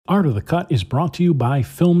Art of the Cut is brought to you by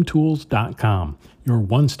FilmTools.com, your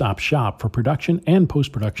one-stop shop for production and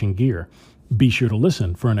post-production gear. Be sure to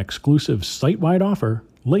listen for an exclusive site-wide offer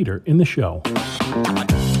later in the show.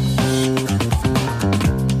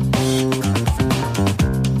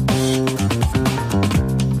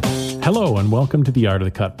 Hello and welcome to the Art of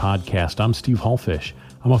the Cut podcast. I'm Steve Hallfish.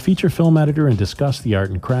 I'm a feature film editor and discuss the art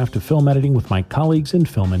and craft of film editing with my colleagues in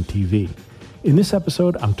film and TV. In this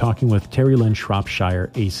episode, I'm talking with Terilyn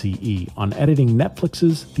Shropshire, ACE, on editing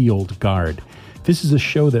Netflix's The Old Guard. This is a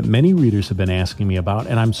show that many readers have been asking me about,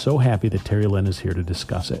 and I'm so happy that Terilyn is here to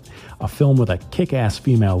discuss it. A film with a kick-ass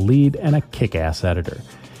female lead and a kick-ass editor.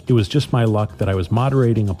 It was just my luck that I was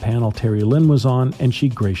moderating a panel Terilyn was on, and she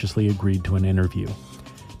graciously agreed to an interview.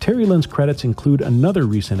 Terilyn's credits include another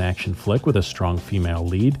recent action flick with a strong female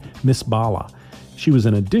lead, Miss Bala. She was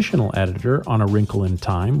an additional editor on A Wrinkle in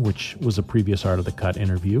Time, which was a previous Art of the Cut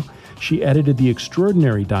interview. She edited the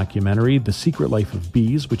extraordinary documentary, The Secret Life of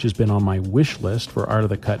Bees, which has been on my wish list for Art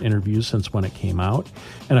of the Cut interviews since when it came out,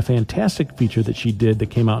 and a fantastic feature that she did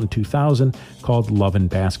that came out in 2000 called Love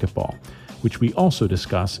and Basketball, which we also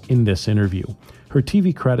discuss in this interview. Her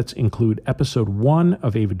TV credits include episode 1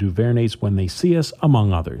 of Ava DuVernay's When They See Us,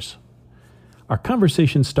 among others. Our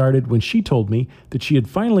conversation started when she told me that she had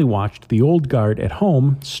finally watched The Old Guard at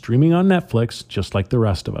home, streaming on Netflix, just like the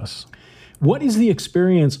rest of us. What is the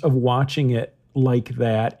experience of watching it like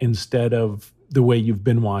that instead of the way you've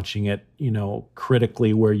been watching it,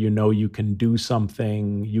 critically, where you can do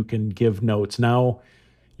something, you can give notes? Now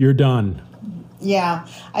you're done. Yeah.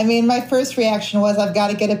 I mean, my first reaction was, I've got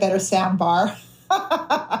to get a better sound bar.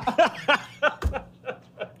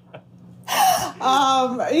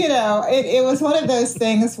 It was one of those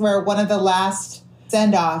things where one of the last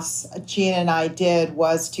send-offs Gina and I did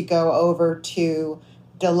was to go over to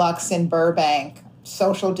Deluxe in Burbank,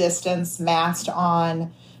 social distance, masked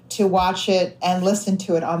on, to watch it and listen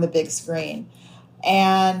to it on the big screen.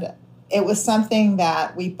 And it was something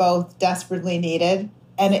that we both desperately needed.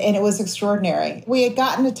 And it was extraordinary. We had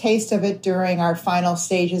gotten a taste of it during our final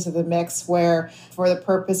stages of the mix, where for the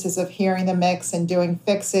purposes of hearing the mix and doing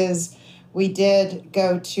fixes, we did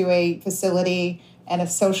go to a facility and a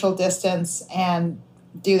social distance and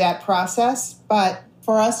do that process. But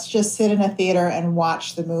for us to just sit in a theater and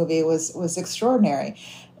watch the movie was extraordinary,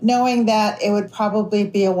 knowing that it would probably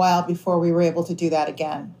be a while before we were able to do that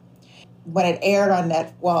again. When it aired on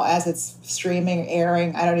as it's streaming,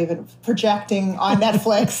 airing, projecting on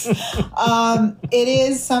Netflix, it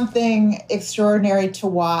is something extraordinary to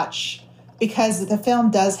watch because the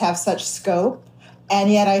film does have such scope. And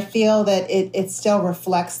yet I feel that it still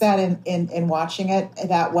reflects that in watching it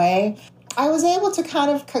that way. I was able to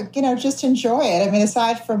kind of, just enjoy it. I mean,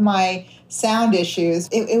 aside from my sound issues,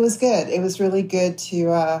 it was good. It was really good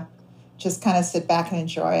to just kind of sit back and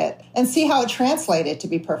enjoy it and see how it translated, to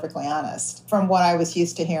be perfectly honest, from what I was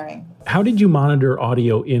used to hearing. How did you monitor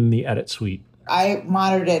audio in the edit suite? I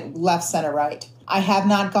monitored it left, center, right. I have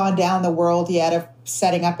not gone down the world yet of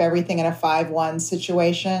setting up everything in a 5-1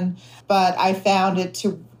 situation, but I found it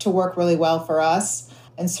to work really well for us.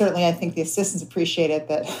 And certainly I think the assistants appreciated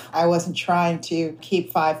that I wasn't trying to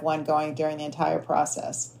keep 5-1 going during the entire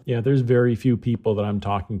process. Yeah, there's very few people that I'm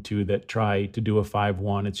talking to that try to do a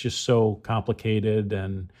 5-1. It's just so complicated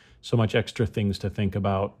and so much extra things to think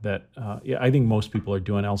about that, I think most people are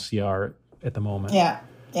doing LCR at the moment. Yeah.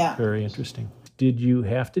 Very interesting. Did you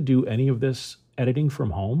have to do any of this editing from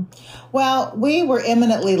home? Well, we were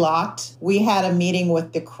imminently locked. We had a meeting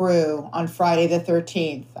with the crew on Friday the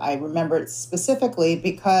 13th. I remember it specifically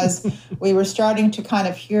because we were starting to kind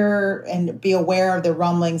of hear and be aware of the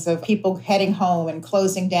rumblings of people heading home and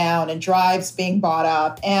closing down and drives being bought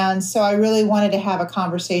up. And so I really wanted to have a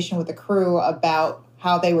conversation with the crew about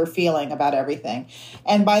how they were feeling about everything.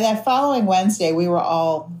 And by that following Wednesday, we were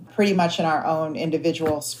all pretty much in our own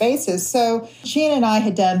individual spaces. So Gina and I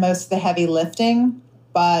had done most of the heavy lifting,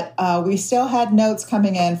 but we still had notes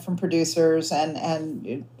coming in from producers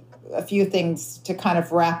and a few things to kind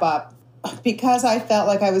of wrap up. Because I felt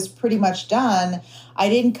like I was pretty much done, I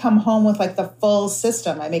didn't come home with like the full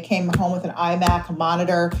system. I came home with an iMac, a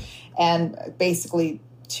monitor, and basically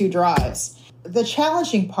 2 drives. The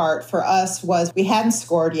challenging part for us was we hadn't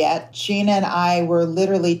scored yet. Gina and I were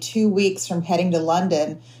literally 2 weeks from heading to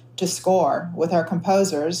London to score with our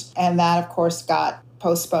composers, and that, of course, got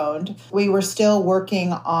postponed. We were still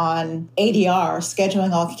working on ADR,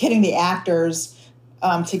 getting the actors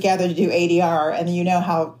together to do ADR, and you know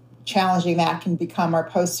how challenging that can become. Our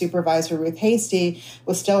post supervisor, Ruth Hasty,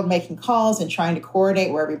 was still making calls and trying to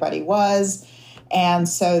coordinate where everybody was. And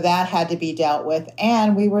so that had to be dealt with.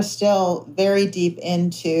 And we were still very deep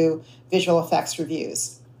into visual effects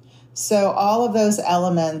reviews. So all of those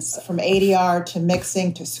elements, from ADR to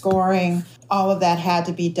mixing to scoring, all of that had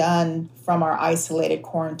to be done from our isolated,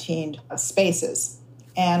 quarantined spaces.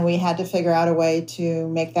 And we had to figure out a way to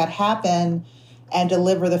make that happen and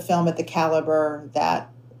deliver the film at the caliber that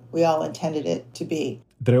we all intended it to be.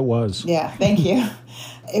 That it was. Yeah, thank you.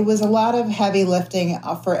 It was a lot of heavy lifting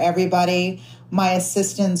for everybody. My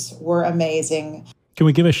assistants were amazing. Can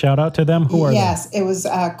we give a shout out to them? Who are they? Yes, it was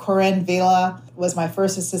Corinne Vila was my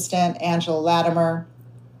first assistant. Angela Latimer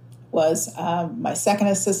was my second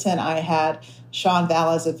assistant. I had Sean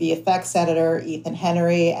Val as a VFX editor, Ethan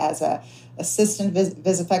Henry as a assistant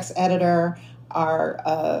VFX editor.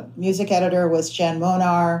 Our music editor was Jen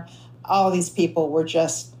Monar. All these people were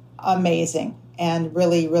just amazing and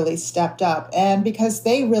really, really stepped up. And because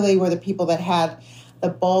they really were the people that had the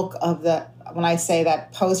bulk of the, when I say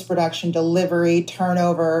that, post-production delivery,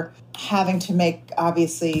 turnover, having to make,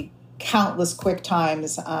 obviously, countless quick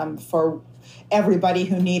times for everybody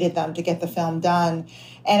who needed them to get the film done.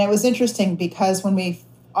 And it was interesting because when we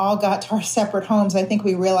all got to our separate homes, I think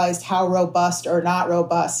we realized how robust or not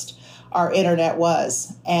robust our internet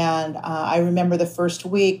was. And I remember the first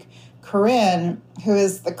week, Corinne, who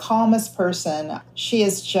is the calmest person, she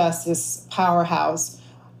is just this powerhouse,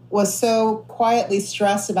 was so quietly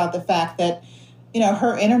stressed about the fact that,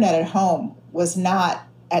 her internet at home was not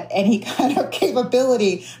at any kind of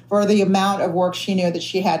capability for the amount of work she knew that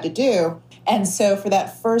she had to do. And so for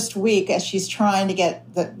that first week, as she's trying to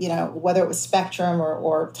get the, whether it was Spectrum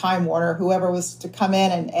or Time Warner, whoever was to come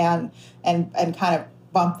in and kind of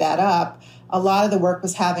bump that up, a lot of the work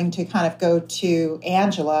was having to kind of go to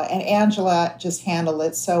Angela, and Angela just handled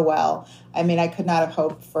it so well. I mean, I could not have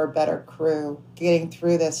hoped for a better crew getting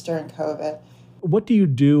through this during COVID. What do you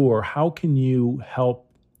do, or how can you help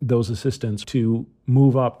those assistants to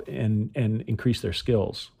move up and increase their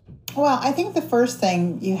skills? Well, I think the first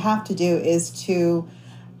thing you have to do is to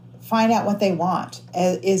find out what they want,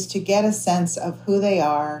 is to get a sense of who they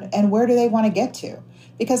are and where do they want to get to.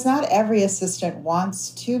 Because not every assistant wants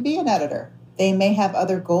to be an editor. They may have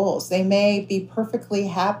other goals. They may be perfectly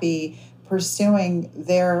happy pursuing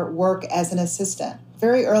their work as an assistant.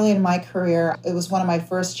 Very early in my career, it was one of my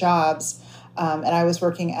first jobs, and I was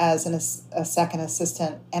working as a second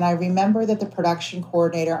assistant. And I remember that the production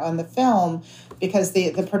coordinator on the film, because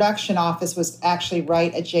the production office was actually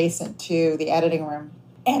right adjacent to the editing room.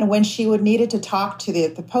 And when she needed to talk to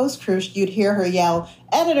the post crew, you'd hear her yell,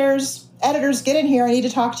 editors, get in here, I need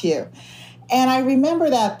to talk to you. And I remember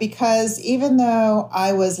that because even though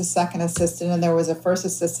I was a second assistant and there was a first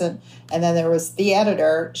assistant and then there was the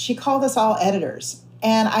editor, she called us all editors.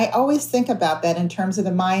 And I always think about that in terms of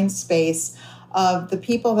the mind space of the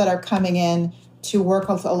people that are coming in to work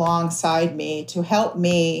alongside me, to help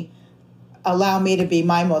me, allow me to be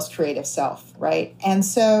my most creative self, right? And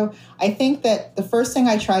so I think that the first thing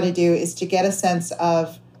I try to do is to get a sense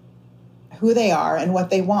of who they are and what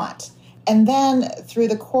they want. And then through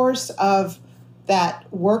the course of that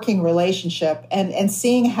working relationship and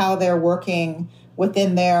seeing how they're working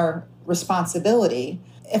within their responsibility,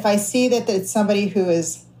 if I see that it's somebody who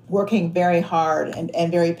is working very hard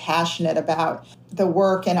and very passionate about the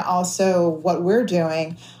work and also what we're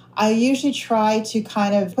doing, I usually try to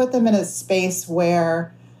kind of put them in a space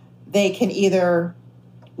where they can either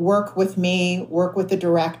work with me, work with the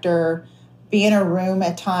director, be in a room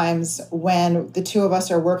at times when the two of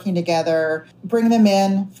us are working together, bring them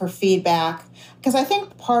in for feedback. Because I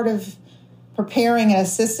think part of preparing an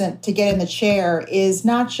assistant to get in the chair is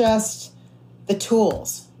not just the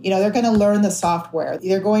tools. They're going to learn the software.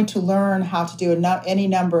 They're going to learn how to do any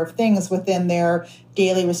number of things within their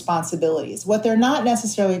daily responsibilities. What they're not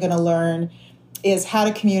necessarily going to learn is how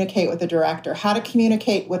to communicate with the director, how to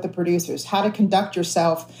communicate with the producers, how to conduct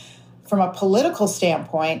yourself from a political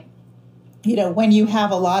standpoint. When you have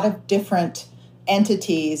a lot of different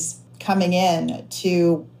entities coming in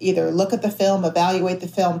to either look at the film, evaluate the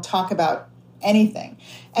film, talk about anything.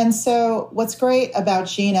 And so what's great about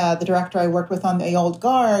Gina, the director I worked with on The Old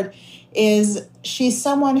Guard, is she's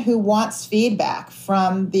someone who wants feedback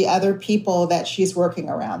from the other people that she's working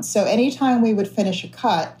around. So anytime we would finish a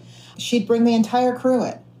cut, she'd bring the entire crew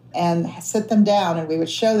in and sit them down, and we would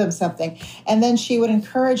show them something. And then she would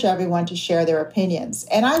encourage everyone to share their opinions.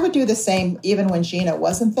 And I would do the same even when Gina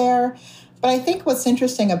wasn't there. But I think what's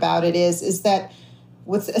interesting about it is that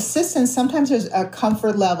with assistants, sometimes there's a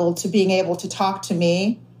comfort level to being able to talk to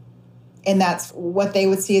me, and that's what they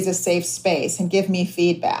would see as a safe space and give me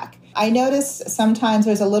feedback. I notice sometimes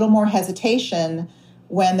there's a little more hesitation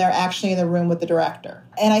when they're actually in the room with the director.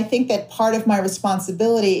 And I think that part of my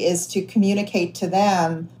responsibility is to communicate to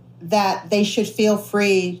them that they should feel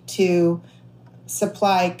free to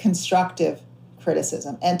supply constructive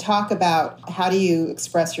criticism and talk about how do you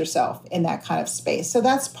express yourself in that kind of space. So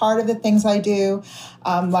that's part of the things I do.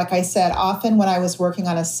 Like I said, often when I was working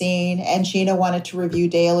on a scene and Gina wanted to review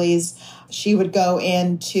dailies, she would go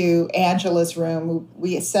into Angela's room.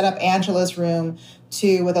 We set up Angela's room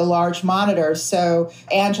with a large monitor. So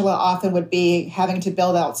Angela often would be having to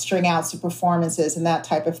build out string outs of performances and that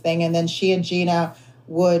type of thing. And then she and Gina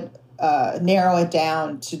would narrow it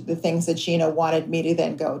down to the things that Gina wanted me to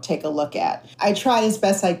then go take a look at. I tried as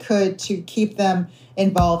best I could to keep them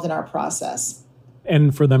involved in our process.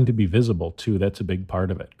 And for them to be visible, too. That's a big part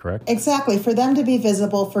of it, correct? Exactly. For them to be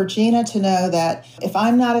visible, for Gina to know that if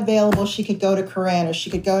I'm not available, she could go to Corinne or she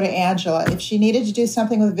could go to Angela. If she needed to do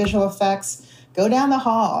something with visual effects, go down the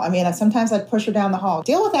hall. I mean, sometimes I'd push her down the hall.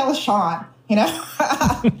 Deal with that with Sean.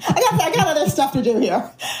 I got other stuff to do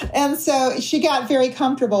here. And so she got very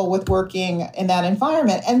comfortable with working in that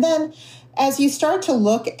environment. And then as you start to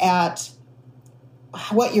look at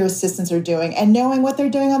what your assistants are doing and knowing what they're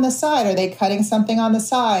doing on the side, are they cutting something on the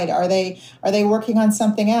side? Are they working on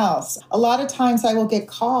something else? A lot of times I will get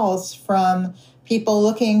calls from people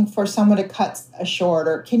looking for someone to cut a short,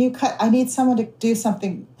 or can you cut? I need someone to do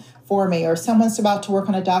something for me, or someone's about to work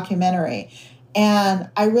on a documentary. And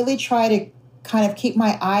I really try to kind of keep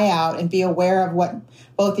my eye out and be aware of what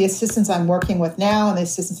both the assistants I'm working with now and the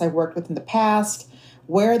assistants I've worked with in the past,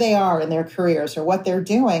 where they are in their careers or what they're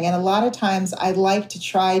doing. And a lot of times I like to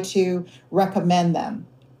try to recommend them.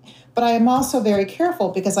 But I am also very careful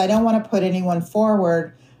because I don't want to put anyone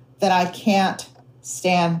forward that I can't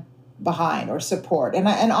stand behind or support. And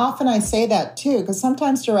often I say that too, because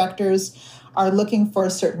sometimes directors are looking for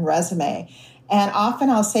a certain resume. And often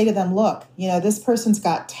I'll say to them, look, this person's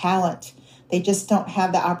got talent. They just don't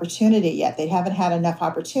have the opportunity yet. They haven't had enough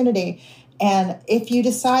opportunity. And if you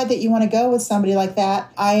decide that you want to go with somebody like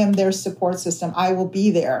that, I am their support system. I will be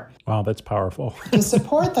there. Wow, that's powerful. To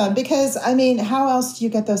support them because, how else do you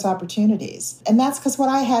get those opportunities? And that's because what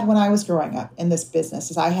I had when I was growing up in this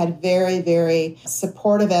business is I had very, very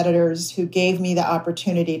supportive editors who gave me the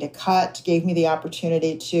opportunity to cut, gave me the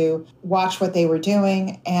opportunity to watch what they were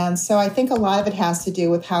doing. And so I think a lot of it has to do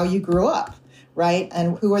with how you grew up, right?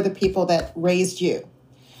 And who are the people that raised you?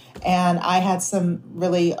 And I had some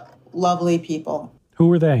really lovely people. Who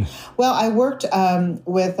were they? Well, I worked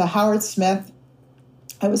with Howard Smith.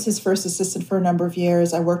 I was his first assistant for a number of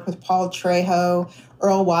years. I worked with Paul Trejo,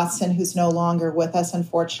 Earl Watson, who's no longer with us,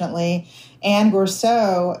 unfortunately. Anne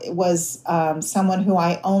Gourceau was someone who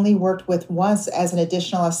I only worked with once as an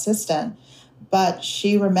additional assistant, but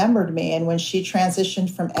she remembered me. And when she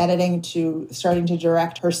transitioned from editing to starting to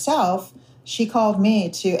direct herself, she called me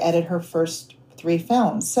to edit her first 3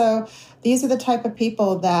 films. So these are the type of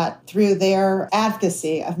people that through their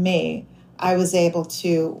advocacy of me, I was able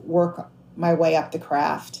to work my way up the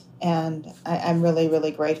craft. And I'm really, really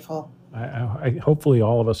grateful. I hopefully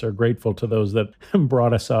all of us are grateful to those that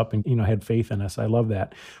brought us up and, had faith in us. I love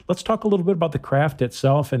that. Let's talk a little bit about the craft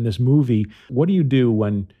itself and this movie. What do you do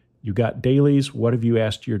when you got dailies? What have you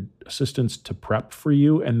asked your assistants to prep for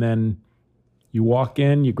you? And then you walk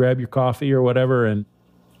in, you grab your coffee or whatever, and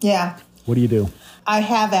yeah. What do you do? I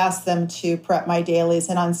have asked them to prep my dailies,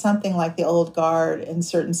 and on something like The Old Guard, in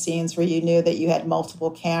certain scenes where you knew that you had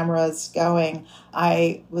multiple cameras going,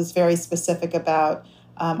 I was very specific about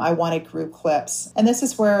I wanted group clips. And this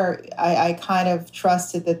is where I kind of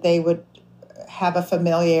trusted that they would have a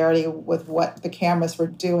familiarity with what the cameras were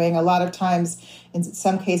doing. A lot of times, in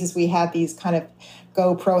some cases, we had these kind of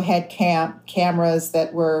GoPro head cameras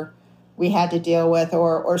that we had to deal with,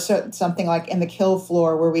 or something like in the kill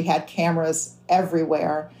floor where we had cameras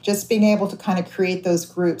everywhere. Just being able to kind of create those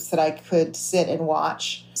groups that I could sit and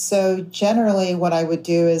watch. So generally what I would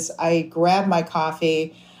do is I grab my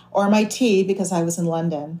coffee or my tea because I was in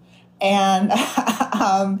London, and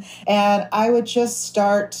and I would just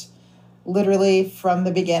start literally from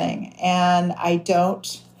the beginning. And I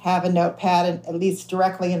don't have a notepad, at least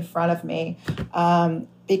directly in front of me,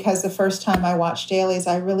 because the first time I watch dailies,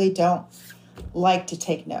 I really don't like to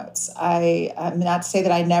take notes. I'm not to say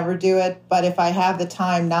that I never do it, but if I have the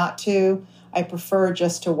time not to, I prefer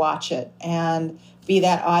just to watch it and be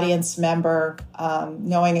that audience member,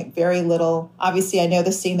 knowing very little. Obviously, I know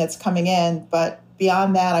the scene that's coming in, but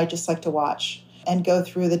beyond that, I just like to watch and go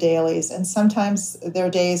through the dailies. And sometimes there are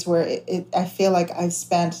days where I feel like I've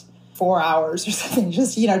spent 4 hours or something,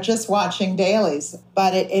 just watching dailies.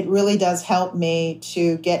 But it really does help me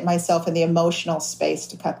to get myself in the emotional space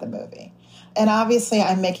to cut the movie. And obviously,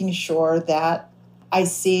 I'm making sure that I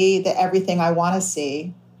see that everything I want to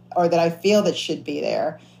see or that I feel that should be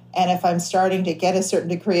there. And if I'm starting to get a certain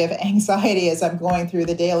degree of anxiety as I'm going through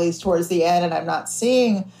the dailies towards the end and I'm not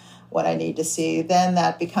seeing what I need to see, then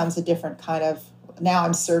that becomes a different kind of, now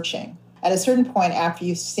I'm searching. At a certain point, after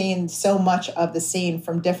you've seen so much of the scene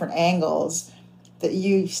from different angles, that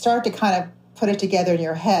you start to kind of put it together in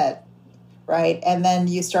your head, right? And then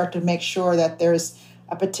you start to make sure that there's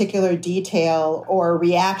a particular detail or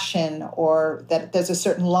reaction, or that there's a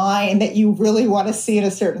certain line that you really want to see in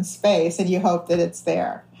a certain space, and you hope that it's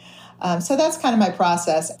there. So that's kind of my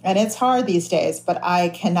process. And it's hard these days, but I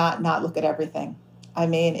cannot not look at everything. I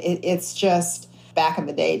mean, it's just back in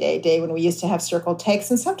the day when we used to have circle takes.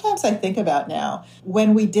 And sometimes I think about now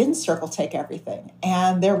when we didn't circle take everything.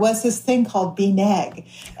 And there was this thing called B-neg.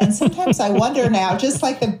 And sometimes I wonder now, just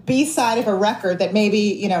like the B-side of a record, that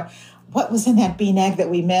maybe, what was in that B-neg that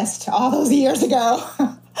we missed all those years ago,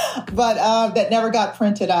 but that never got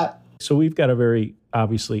printed up. So we've got a very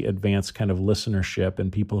obviously advanced kind of listenership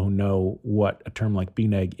and people who know what a term like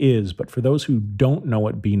B-neg is. But for those who don't know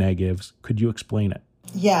what B-neg is, could you explain it?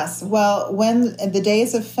 Yes. Well, when in the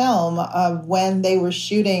days of film, when they were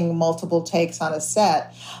shooting multiple takes on a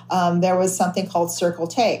set, there was something called circle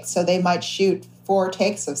take. So they might shoot 4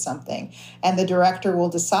 takes of something, and the director will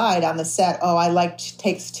decide on the set, I liked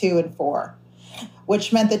takes 2 and 4,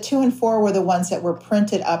 which meant that 2 and 4 were the ones that were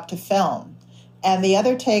printed up to film. And the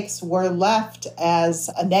other takes were left as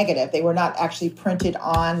a negative. They were not actually printed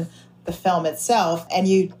on the film itself. And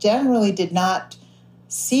you generally did not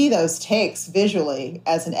see those takes visually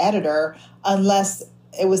as an editor unless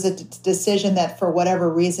it was a decision that for whatever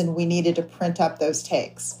reason we needed to print up those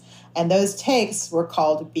takes. And those takes were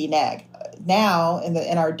called B-neg. Now,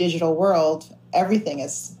 in our digital world, everything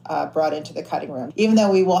is brought into the cutting room. Even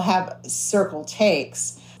though we will have circle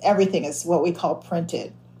takes, everything is what we call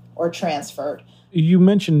printed or transferred. You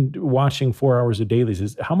mentioned watching 4 hours of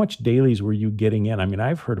dailies. How much dailies were you getting in? I mean,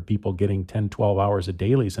 I've heard of people getting 10, 12 hours of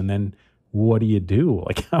dailies, and then what do you do?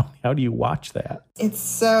 Like, how do you watch that? It's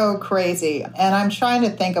so crazy. And I'm trying to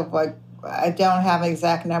think of I don't have an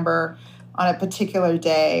exact number on a particular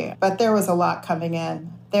day, but there was a lot coming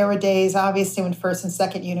in. There were days, obviously, when first and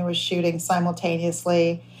second unit was shooting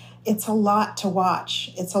simultaneously. It's a lot to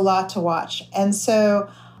watch. And so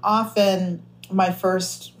often my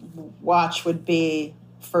first watch would be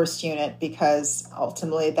first unit, because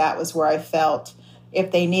ultimately that was where I felt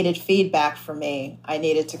if they needed feedback from me, I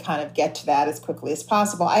needed to kind of get to that as quickly as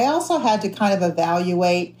possible. I also had to kind of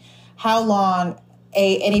evaluate how long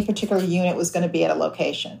any particular unit was going to be at a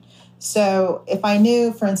location. So if I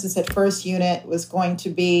knew, for instance, that first unit was going to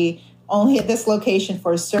be only at this location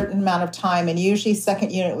for a certain amount of time, and usually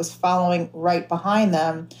second unit was following right behind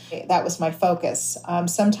them, that was my focus.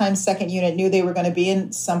 Sometimes second unit knew they were going to be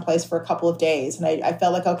in someplace for a couple of days, and I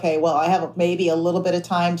felt like, okay, well, I have maybe a little bit of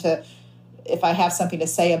time to, if I have something to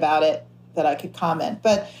say about it, that I could comment.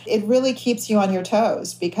 But it really keeps you on your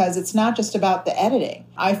toes, because it's not just about the editing.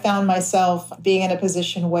 I found myself being in a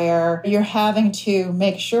position where you're having to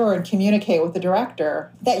make sure and communicate with the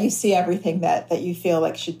director that you see everything that you feel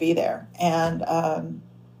like should be there. And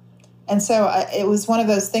so it was one of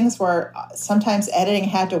those things where sometimes editing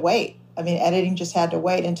had to wait. I mean, editing just had to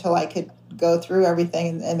wait until I could go through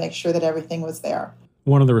everything and make sure that everything was there.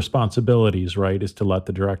 One of the responsibilities, right, is to let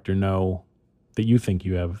the director know that you think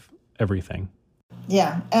you have everything.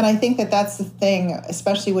 Yeah. And I think that that's the thing,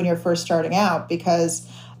 especially when you're first starting out, because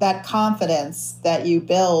that confidence that you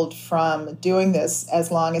build from doing this as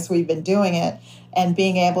long as we've been doing it and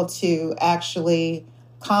being able to actually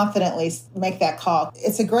confidently make that call.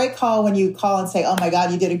 It's a great call when you call and say, oh my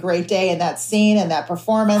God, you did a great day in that scene and that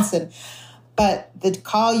performance. But the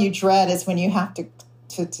call you dread is when you have to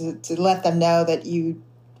let them know that you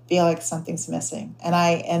feel like something's missing. And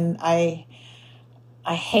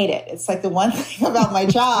I hate it. It's like the one thing about my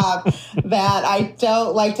job that I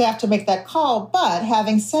don't like to have to make that call. But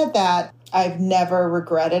having said that, I've never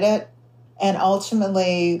regretted it. And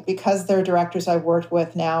ultimately, because they're directors I've worked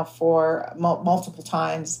with now for multiple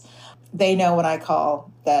times, they know when I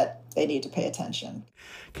call that they need to pay attention.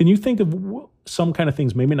 Can you think of some kind of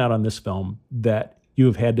things, maybe not on this film, that you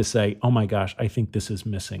have had to say, oh my gosh, I think this is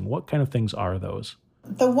missing? What kind of things are those?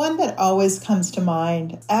 The one that always comes to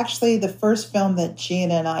mind, actually the first film that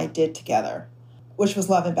Gina and I did together, which was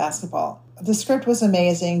Love and Basketball. The script was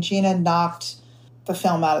amazing. Gina knocked the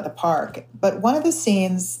film out of the park. But one of the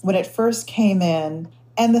scenes when it first came in,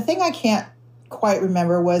 and the thing I can't quite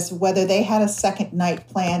remember was whether they had a second night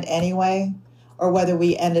planned anyway, or whether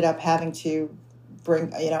we ended up having to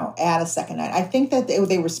add a second night. I think that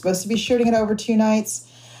they were supposed to be shooting it over 2 nights.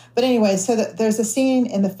 But anyway, so there's a scene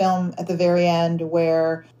in the film at the very end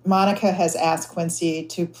where Monica has asked Quincy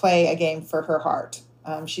to play a game for her heart.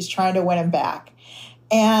 She's trying to win him back.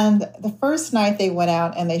 And the first night they went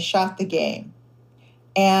out and they shot the game.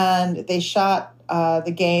 And they shot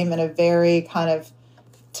the game in a very kind of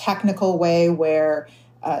technical way where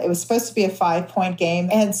it was supposed to be a 5-point game.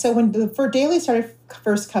 And so when the dailies started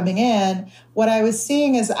first coming in, what I was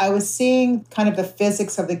seeing is I was seeing kind of the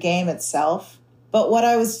physics of the game itself. But what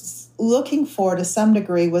I was looking for to some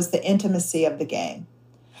degree was the intimacy of the game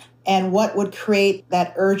and what would create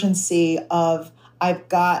that urgency of, I've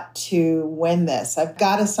got to win this. I've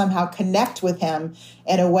got to somehow connect with him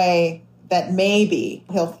in a way that maybe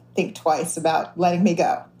he'll think twice about letting me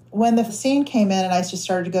go. When the scene came in and I just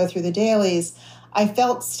started to go through the dailies, I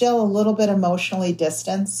felt still a little bit emotionally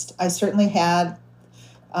distanced. I certainly had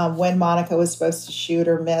when Monica was supposed to shoot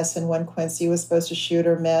or miss and when Quincy was supposed to shoot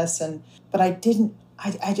or miss. But I didn't,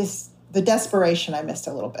 I just, the desperation I missed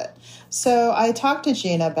a little bit. So I talked to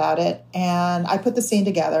Gina about it and I put the scene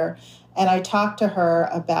together and I talked to her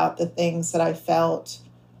about the things that I felt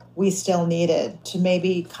we still needed to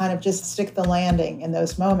maybe kind of just stick the landing in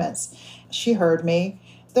those moments. She heard me.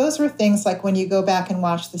 Those were things like when you go back and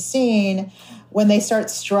watch the scene, when they start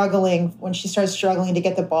struggling, when she starts struggling to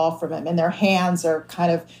get the ball from him and their hands are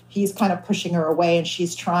he's kind of pushing her away and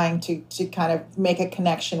she's trying to kind of make a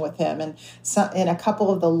connection with him. And in a couple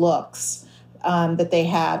of the looks that they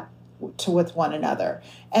had with one another.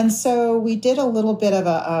 And so we did a little bit of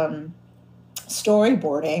a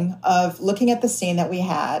storyboarding of looking at the scene that we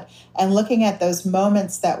had and looking at those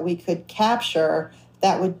moments that we could capture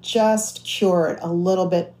that would just cure it a little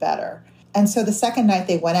bit better. And so the second night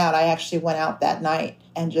they went out, I actually went out that night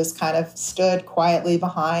and just kind of stood quietly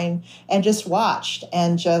behind and just watched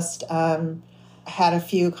and just had a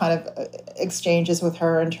few kind of exchanges with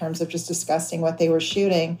her in terms of just discussing what they were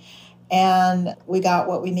shooting. And we got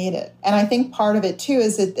what we needed. And I think part of it, too,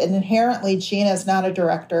 is that inherently Gina is not a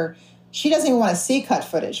director. She doesn't even want to see cut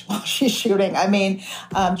footage while she's shooting. I mean,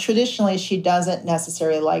 traditionally, she doesn't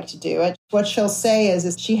necessarily like to do it. What she'll say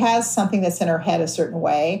is she has something that's in her head a certain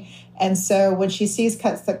way. And so when she sees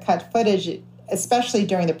cut footage, especially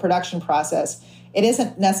during the production process, it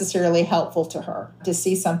isn't necessarily helpful to her to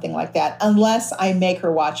see something like that unless I make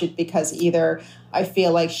her watch it because either I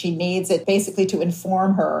feel like she needs it basically to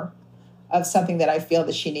inform her of something that I feel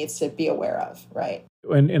that she needs to be aware of, right?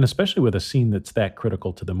 And especially with a scene that's that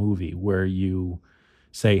critical to the movie where you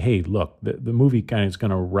say, hey, look, the movie kind of is going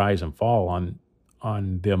to rise and fall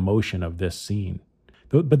on the emotion of this scene.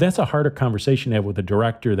 But that's a harder conversation to have with a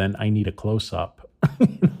director than I need a close-up.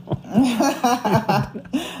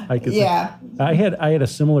 Yeah. I had a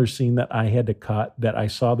similar scene that I had to cut that I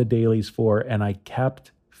saw the dailies for, and I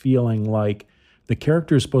kept feeling like the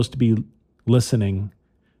character is supposed to be listening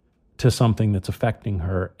to something that's affecting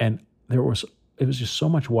her. And it was just so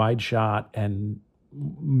much wide shot and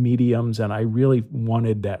mediums, and I really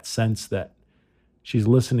wanted that sense that she's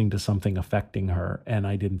listening to something affecting her, and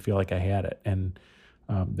I didn't feel like I had it. And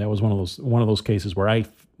that was one of those cases where I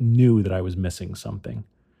knew that I was missing something.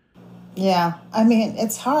 Yeah. I mean,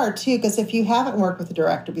 it's hard, too, because if you haven't worked with a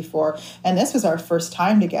director before, and this was our first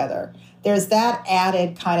time together, there's that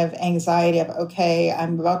added kind of anxiety of, okay,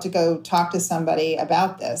 I'm about to go talk to somebody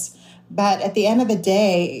about this. But at the end of the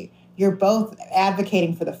day, you're both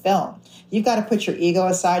advocating for the film. You've got to put your ego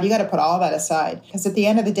aside. You got to put all that aside. Because at the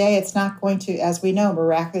end of the day, it's not going to, as we know,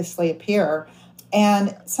 miraculously appear.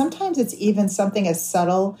 And sometimes it's even something as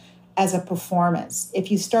subtle as a performance.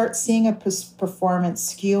 If you start seeing a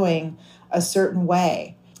performance skewing a certain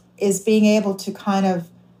way, is being able to kind of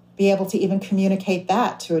be able to even communicate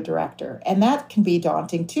that to a director. And that can be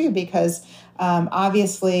daunting too, because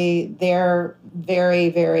obviously they're very,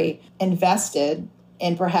 very invested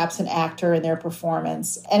in perhaps an actor and their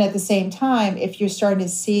performance. And at the same time, if you're starting to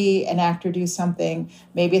see an actor do something,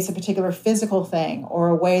 maybe it's a particular physical thing or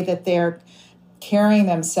a way that they're carrying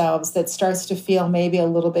themselves that starts to feel maybe a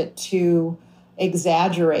little bit too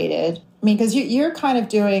exaggerated. I mean, because you're kind of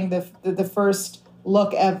doing the first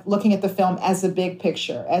look at looking at the film as the big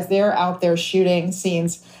picture, as they're out there shooting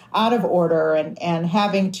scenes out of order and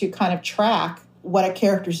having to kind of track what a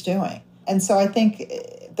character's doing. And so I think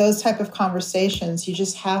those type of conversations, you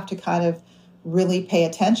just have to kind of really pay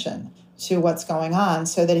attention to what's going on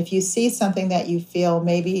so that if you see something that you feel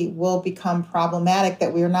maybe will become problematic,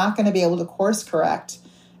 that we're not going to be able to course correct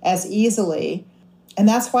as easily. And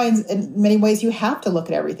that's why in many ways you have to look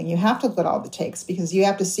at everything. You have to look at all the takes because you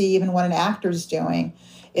have to see even what an actor's doing.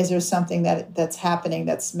 Is there something that's happening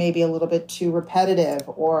that's maybe a little bit too repetitive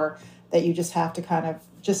or that you just have to kind of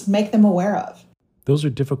just make them aware of? Those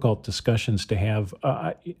are difficult discussions to have.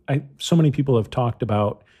 So many people have talked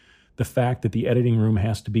about the fact that the editing room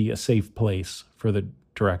has to be a safe place for the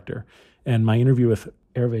director. And my interview with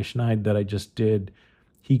Hervé Schneid that I just did,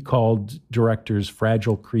 he called directors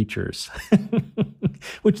fragile creatures,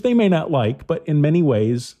 which they may not like, but in many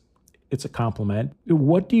ways, it's a compliment.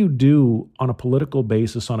 What do you do on a political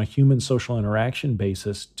basis, on a human social interaction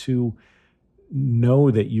basis, to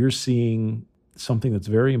know that you're seeing something that's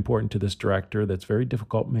very important to this director, that's very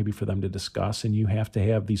difficult maybe for them to discuss, and you have to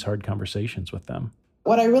have these hard conversations with them?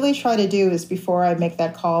 What I really try to do is, before I make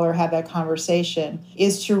that call or have that conversation,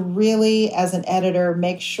 is to really, as an editor,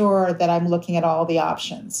 make sure that I'm looking at all the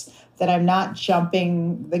options, that I'm not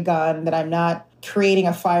jumping the gun, that I'm not creating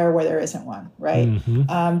a fire where there isn't one, right?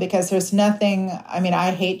 Mm-hmm. Because there's nothing, I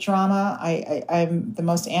hate drama. I'm the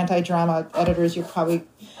most anti-drama editors you probably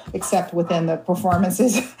accept within the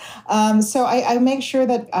performances. So I make sure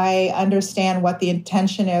that I understand what the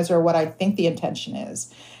intention is or what I think the intention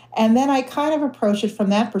is. And then I kind of approach it from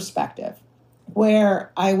that perspective,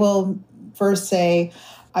 where I will first say,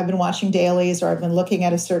 I've been watching dailies or I've been looking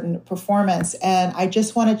at a certain performance, and I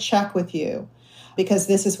just want to check with you because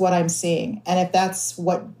this is what I'm seeing. And if that's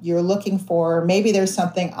what you're looking for, maybe there's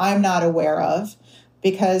something I'm not aware of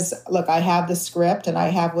because, look, I have the script and I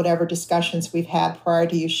have whatever discussions we've had prior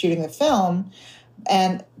to you shooting the film.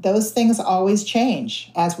 And those things always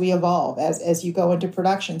change as we evolve, as you go into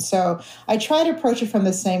production. So I try to approach it from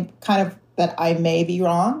the same kind of that I may be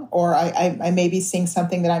wrong, or I may be seeing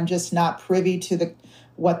something that I'm just not privy to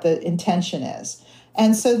what the intention is.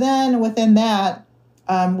 And so then within that,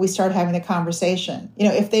 we start having the conversation.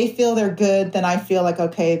 If they feel they're good, then I feel like,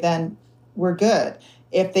 okay, then we're good.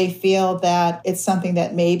 If they feel that it's something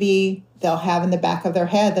that maybe they'll have in the back of their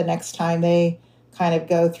head the next time they kind of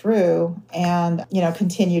go through and,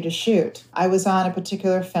 continue to shoot. I was on a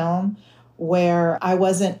particular film where I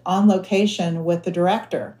wasn't on location with the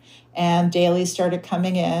director, and dailies started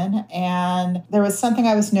coming in, and there was something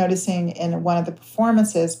I was noticing in one of the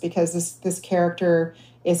performances because this character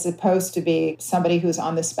is supposed to be somebody who's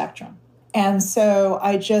on the spectrum. And so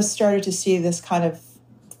I just started to see this kind of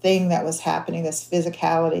thing that was happening, this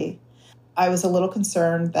physicality. I was a little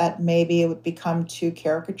concerned that maybe it would become too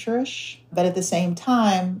caricaturish. But at the same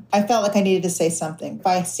time, I felt like I needed to say something. If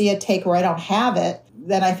I see a take where I don't have it,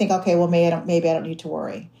 then I think, okay, well, maybe I don't need to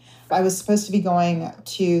worry. I was supposed to be going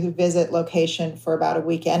to visit location for about a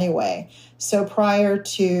week anyway. So prior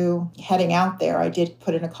to heading out there, I did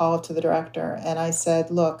put in a call to the director. And I said,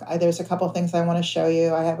 look, there's a couple of things I want to show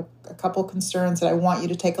you. I have a couple concerns that I want you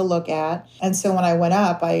to take a look at. And so when I went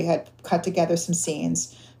up, I had cut together some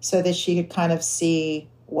scenes so that she could kind of see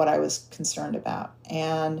what I was concerned about.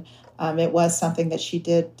 And it was something that she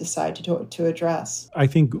did decide to address. I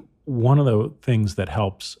think one of the things that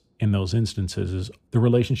helps in those instances is the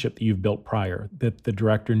relationship that you've built prior, that the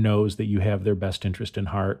director knows that you have their best interest in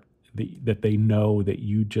heart, that they know that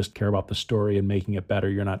you just care about the story and making it better.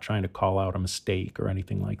 You're not trying to call out a mistake or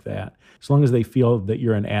anything like that. As long as they feel that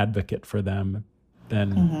you're an advocate for them,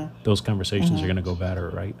 then those conversations are going to go better,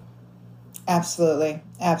 right? Absolutely.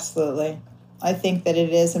 Absolutely. I think that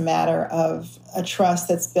it is a matter of a trust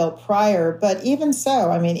that's built prior. But even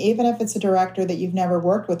so, even if it's a director that you've never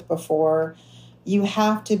worked with before, you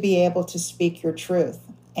have to be able to speak your truth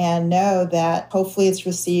and know that hopefully it's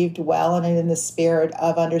received well and in the spirit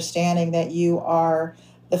of understanding that you are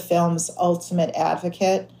the film's ultimate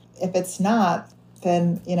advocate. If it's not,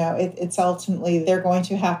 then, it's ultimately they're going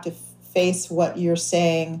to have to face what you're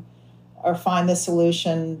saying or find the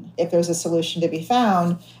solution, if there's a solution to be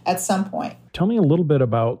found, at some point. Tell me a little bit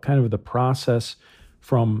about kind of the process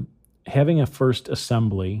from having a first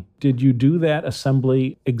assembly. Did you do that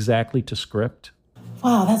assembly exactly to script?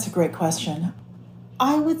 Wow, that's a great question.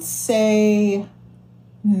 I would say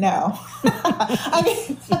no. I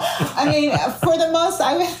would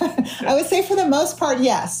say for the most part,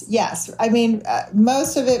 yes.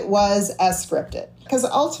 Most of it was as scripted because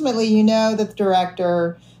ultimately, that the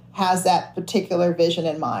director has that particular vision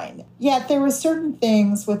in mind. Yet there were certain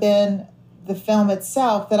things within the film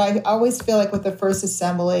itself that I always feel like with the first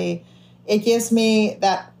assembly, it gives me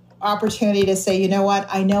that opportunity to say, you know what,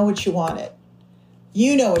 I know what you wanted.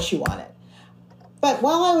 You know what you wanted. But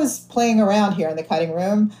while I was playing around here in the cutting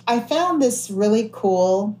room, I found this really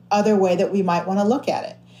cool other way that we might want to look at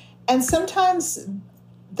it. And sometimes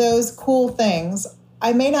those cool things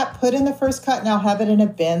I may not put in the first cut and I'll have it in a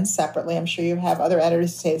bin separately. I'm sure you have other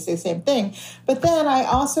editors who say the same thing. But then I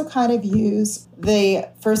also kind of use the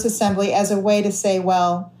first assembly as a way to say,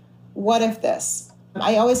 well, what if this?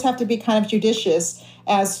 I always have to be kind of judicious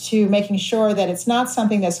as to making sure that it's not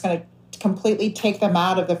something that's going to completely take them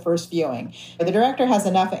out of the first viewing. The director has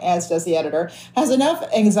enough, as does the editor, has enough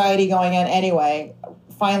anxiety going on anyway,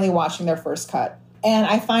 finally watching their first cut. And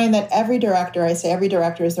I find that every director is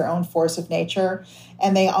their own force of nature,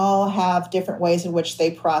 and they all have different ways in which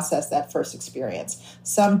they process that first experience.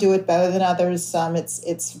 Some do it better than others. Some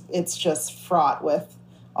it's just fraught with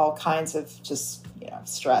all kinds of just,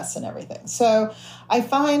 stress and everything. So I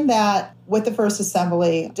find that with the first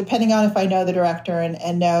assembly, depending on if I know the director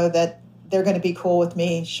and know that they're going to be cool with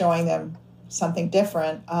me showing them something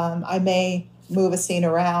different, I may move a scene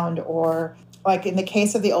around. Or like in the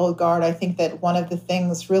case of the Old Guard, I think that one of the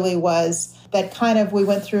things really was that we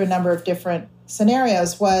went through a number of different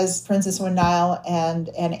scenarios was, for instance, when Niall and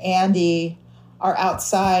Andy are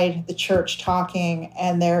outside the church talking,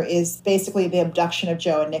 and there is basically the abduction of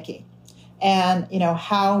Joe and Nikki. And,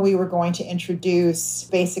 how we were going to introduce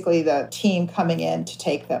basically the team coming in to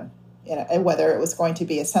take them, and whether it was going to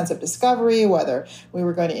be a sense of discovery, whether we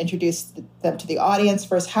were going to introduce them to the audience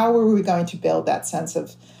first, how were we going to build that sense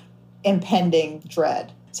of impending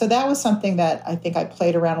dread? So that was something that I think I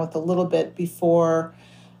played around with a little bit before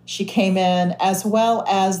she came in, as well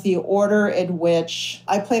as the order in which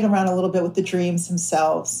I played around a little bit with the dreams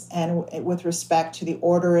themselves, and with respect to the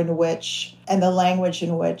order in which and the language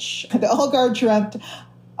in which the Old Guard dreamt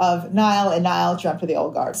of Niall and Niall dreamt of the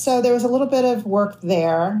Old Guard. So there was a little bit of work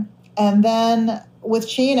there. And then with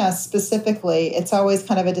Gina specifically, it's always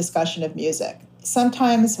kind of a discussion of music.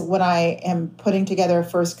 Sometimes when I am putting together a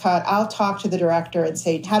first cut, I'll talk to the director and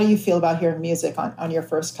say, how do you feel about hearing music on your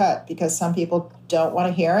first cut? Because some people don't want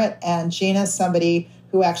to hear it. And Gina's somebody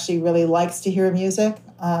who actually really likes to hear music.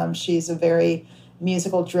 She's a very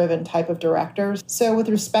musical-driven type of director. So with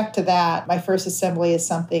respect to that, my first assembly is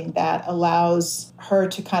something that allows her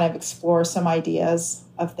to kind of explore some ideas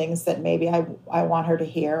of things that maybe I want her to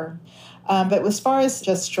hear. But as far as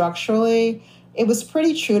just structurally, it was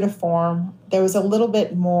pretty true to form. There was a little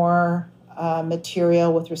bit more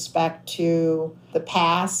material with respect to the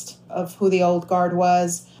past of who the Old Guard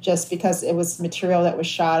was, just because it was material that was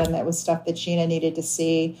shot and that was stuff that Gina needed to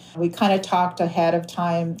see. We kind of talked ahead of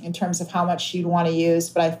time in terms of how much she'd want to use,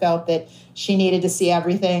 but I felt that she needed to see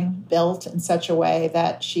everything built in such a way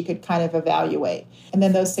that she could kind of evaluate. And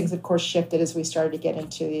then those things, of course, shifted as we started to get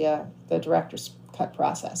into the director's cut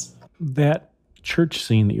process. That church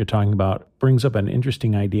scene that you're talking about brings up an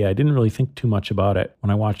interesting idea. I didn't really think too much about it when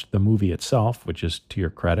I watched the movie itself, which is to your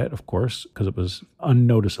credit, of course, because it was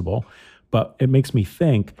unnoticeable. But it makes me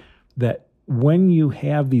think that when you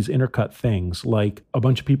have these intercut things, like a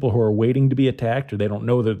bunch of people who are waiting to be attacked, or they don't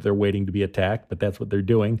know that they're waiting to be attacked, but that's what they're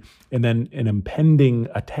doing, and then an impending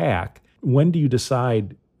attack, when do you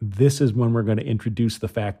decide this is when we're going to introduce the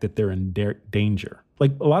fact that they're in danger?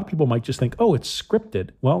 Like, a lot of people might just think, oh, it's scripted.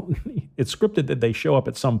 Well, it's scripted that they show up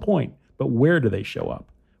at some point, but where do they show up?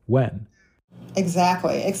 When?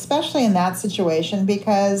 Exactly, especially in that situation,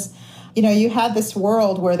 because, you had this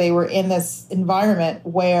world where they were in this environment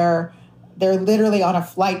where they're literally on a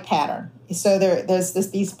flight pattern. So there's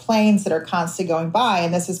these planes that are constantly going by,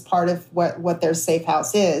 and this is part of what their safe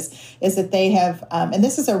house is that they have, and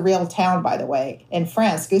this is a real town, by the way, in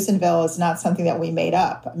France. Goussainville is not something that we made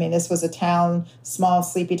up. I mean, this was a town, small,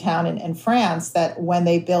 sleepy town in France that when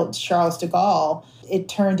they built Charles de Gaulle, it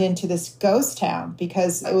turned into this ghost town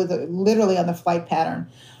because it was literally on the flight pattern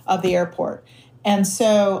of the airport. And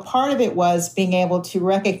so part of it was being able to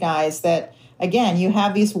recognize that, again, you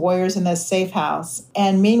have these warriors in this safe house,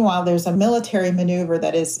 and meanwhile, there's a military maneuver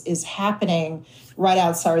that is happening right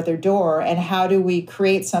outside their door. And how do we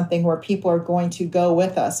create something where people are going to go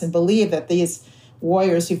with us and believe that these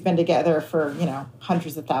warriors who've been together for,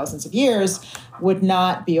 hundreds of thousands of years would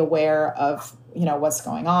not be aware of, what's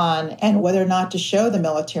going on, and whether or not to show the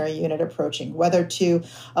military unit approaching, whether to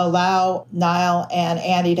allow Niall and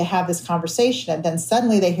Andy to have this conversation and then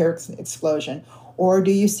suddenly they hear explosion. Or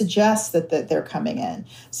do you suggest that they're coming in?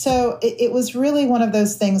 So it was really one of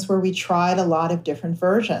those things where we tried a lot of different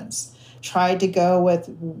versions, tried to go with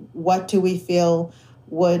what do we feel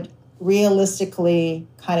would realistically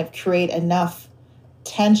kind of create enough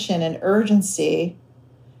tension and urgency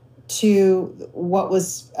to what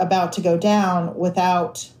was about to go down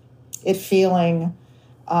without it feeling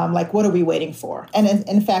like, what are we waiting for? And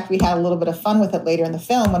in fact, we had a little bit of fun with it later in the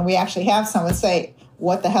film when we actually have someone say,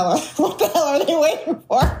 what the hell are they waiting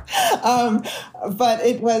for? But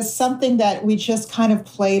it was something that we just kind of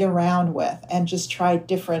played around with and just tried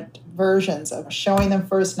different versions of showing them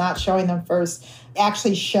first, not showing them first,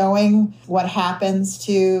 actually showing what happens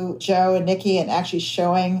to Joe and Nikki and actually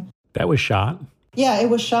showing. That was shot. Yeah, it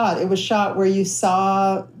was shot. It was shot where you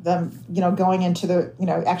saw them, going into the,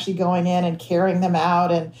 actually going in and carrying them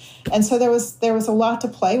out. And so there was a lot to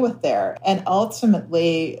play with there. And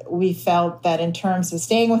ultimately, we felt that in terms of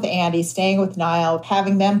staying with Andy, staying with Niall,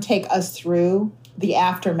 having them take us through the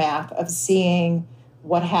aftermath of seeing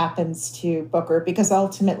what happens to Booker, because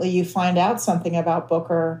ultimately you find out something about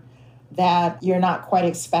Booker that you're not quite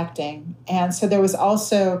expecting. And so there was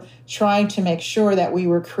also trying to make sure that we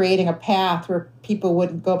were creating a path where people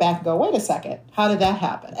wouldn't go back and go, wait a second, how did that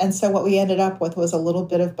happen? And so what we ended up with was a little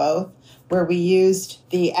bit of both, where we used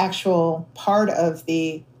the actual part of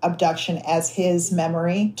the abduction as his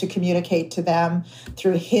memory to communicate to them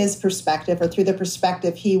through his perspective or through the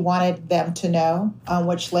perspective he wanted them to know,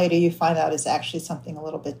 which later you find out is actually something a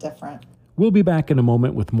little bit different. We'll be back in a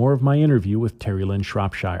moment with more of my interview with Terilyn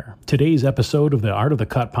Shropshire. Today's episode of the Art of the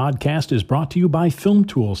Cut podcast is brought to you by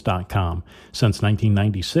FilmTools.com. Since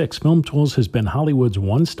 1996, FilmTools has been Hollywood's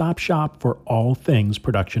one-stop shop for all things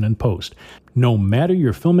production and post. No matter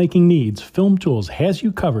your filmmaking needs, FilmTools has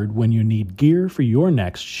you covered when you need gear for your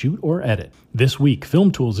next shoot or edit. This week,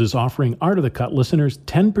 FilmTools is offering Art of the Cut listeners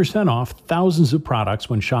 10% off thousands of products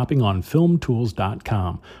when shopping on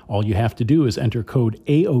FilmTools.com. All you have to do is enter code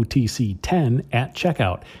AOTC10 at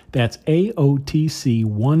checkout. That's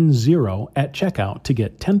AOTC10 at checkout to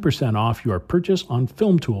get 10% off your purchase on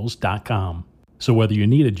FilmTools.com. So whether you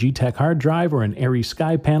need a G-Tech hard drive or an Airy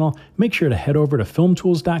Sky panel, make sure to head over to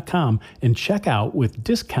FilmTools.com and check out with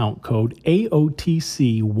discount code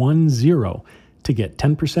AOTC10 to get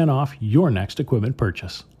 10% off your next equipment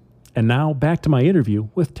purchase. And now back to my interview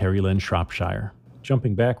with Terilyn Shropshire.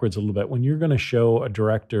 Jumping backwards a little bit, when you're going to show a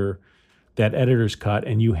director that editor's cut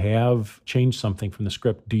and you have changed something from the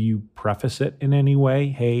script, do you preface it in any way?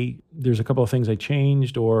 Hey, there's a couple of things I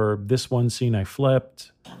changed, or this one scene I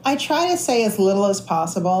flipped. I try to say as little as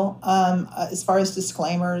possible as far as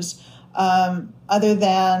disclaimers, other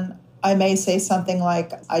than I may say something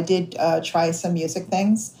like, I did try some music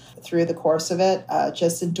things through the course of it,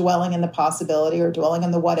 just dwelling in the possibility or dwelling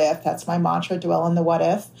in the what if. That's my mantra, dwell in the what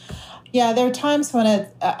if. Yeah, there are times when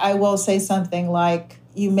I will say something like,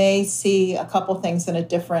 you may see a couple things in a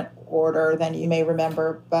different order than you may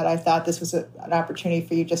remember, but I thought this was an opportunity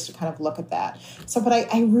for you just to kind of look at that. So, but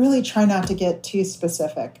I really try not to get too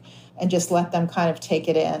specific and just let them kind of take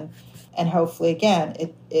it in. And hopefully, again,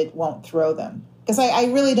 it won't throw them. Because I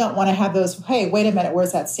really don't want to have those, hey, wait a minute,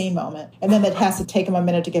 where's that scene moment? And then it has to take them a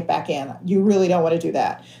minute to get back in. You really don't want to do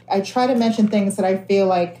that. I try to mention things that I feel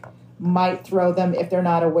like might throw them if they're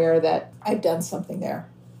not aware that I've done something there.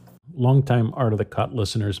 Longtime Art of the Cut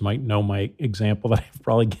listeners might know my example that I've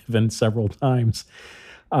probably given several times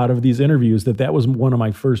out of these interviews, that was one of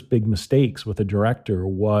my first big mistakes with a director,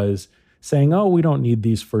 was saying, oh, we don't need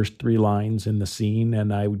these first 3 lines in the scene,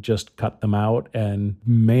 and I would just cut them out, and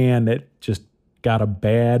man, it just got a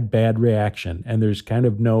bad reaction, and there's kind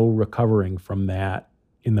of no recovering from that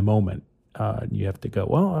in the moment. You have to go,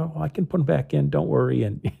 well, I can put them back in, don't worry,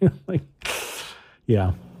 and like,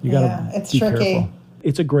 yeah, you gotta it's be tricky. careful.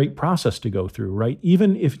 It's a great process to go through, right?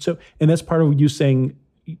 Even if so, and that's part of you saying,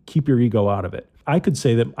 keep your ego out of it. I could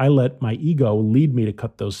say that I let my ego lead me to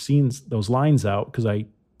cut those lines out because I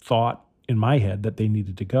thought in my head that they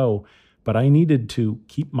needed to go, but I needed to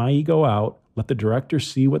keep my ego out, let the director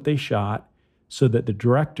see what they shot so that the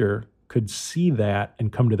director could see that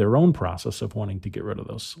and come to their own process of wanting to get rid of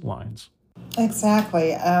those lines.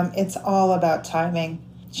 Exactly. It's all about timing.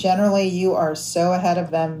 Generally, you are so ahead of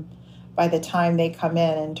them by the time they come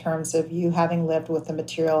in terms of you having lived with the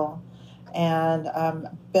material and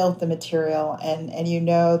built the material, and you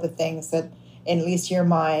know the things that, in at least your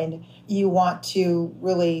mind, you want to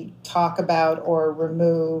really talk about or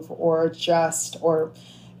remove or adjust,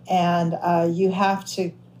 and you have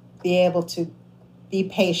to be able to be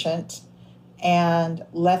patient and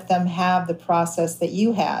let them have the process that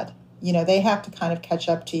you had. You know, they have to kind of catch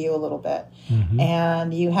up to you a little bit,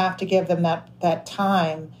 and you have to give them that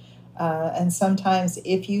time. And sometimes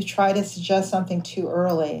if you try to suggest something too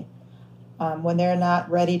early, when they're not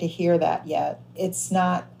ready to hear that yet, it's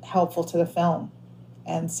not helpful to the film.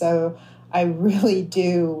 And so I really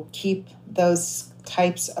do keep those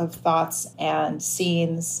types of thoughts and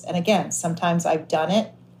scenes. And again, sometimes I've done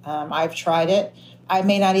it. I've tried it. I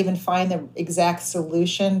may not even find the exact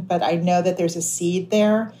solution, but I know that there's a seed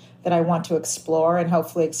there that I want to explore and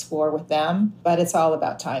hopefully explore with them. But it's all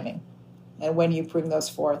about timing and when you bring those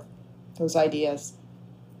forth, those ideas.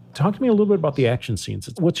 Talk to me a little bit about the action scenes.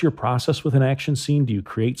 What's your process with an action scene? Do you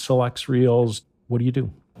create selects reels? What do you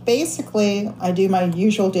do? Basically, I do my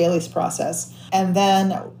usual dailies process. And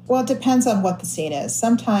then, well, it depends on what the scene is.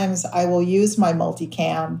 Sometimes I will use my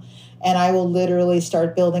multicam and I will literally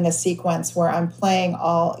start building a sequence where I'm playing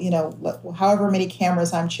all, however many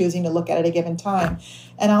cameras I'm choosing to look at a given time.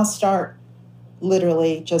 And I'll start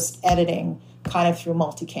literally just editing kind of through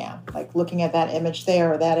multicam, like looking at that image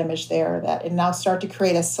there, or that image there, and I'll start to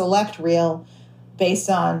create a select reel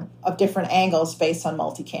of different angles based on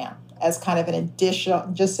multicam as kind of an additional,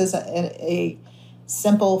 just as a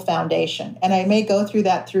simple foundation. And I may go through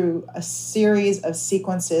that through a series of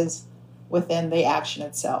sequences within the action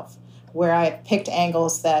itself, where I picked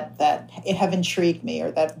angles that have intrigued me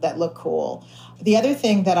or that look cool. The other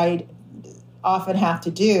thing that I often have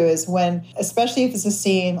to do is when, especially if it's a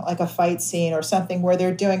scene like a fight scene or something where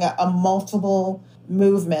they're doing a multiple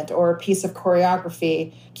movement or a piece of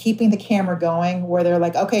choreography, keeping the camera going where they're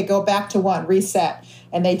like, okay, go back to one, reset.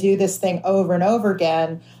 And they do this thing over and over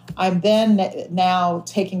again. I'm then now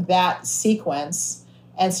taking that sequence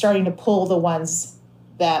and starting to pull the ones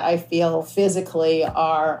that I feel physically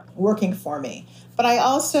are working for me. But I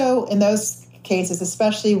also, in those cases,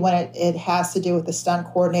 especially when it has to do with the stunt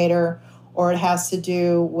coordinator or it has to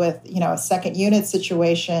do with, a second unit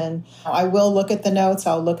situation, I will look at the notes.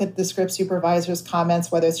 I'll look at the script supervisor's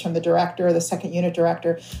comments, whether it's from the director or the second unit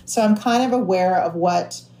director. So I'm kind of aware of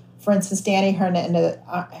what, for instance, Danny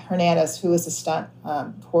Hernandez, who is the stunt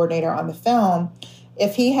coordinator on the film,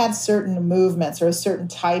 if he had certain movements or a certain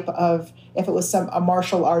type of, if it was a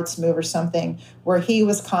martial arts move or something, where he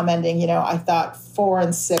was commenting, I thought 4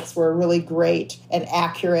 and 6 were really great and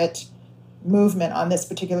accurate movement on this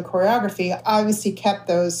particular choreography, I obviously kept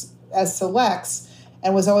those as selects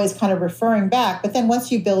and was always kind of referring back. But then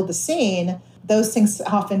once you build the scene, those things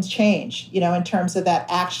often change, in terms of that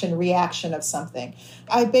action reaction of something.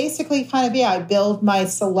 I basically I build my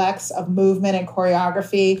selects of movement and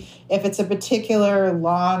choreography. If it's a particular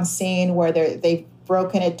long scene where they've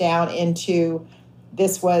broken it down into,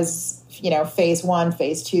 this was, phase 1,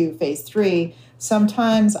 phase 2, phase 3,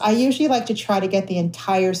 sometimes I usually like to try to get the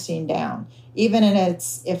entire scene down, even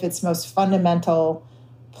if it's most fundamental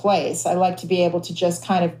place. I like to be able to just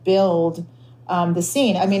kind of build the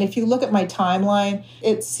scene. I mean, if you look at my timeline,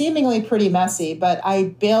 it's seemingly pretty messy, but I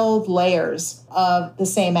build layers of the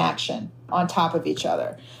same action on top of each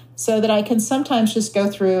other so that I can sometimes just go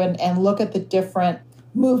through and look at the different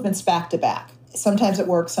movements back to back. Sometimes it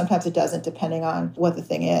works, sometimes it doesn't, depending on what the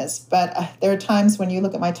thing is. But there are times when you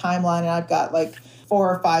look at my timeline and I've got like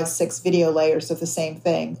 4 or 5, 6 video layers of the same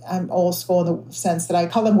thing. I'm old school in the sense that I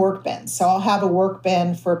call them work bins. So I'll have a work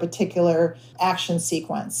bin for a particular action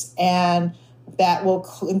sequence. And that will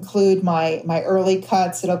include my early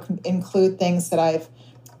cuts. It'll include things that I've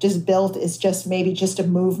just built is just maybe just a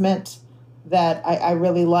movement that I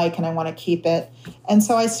really like and I want to keep it. And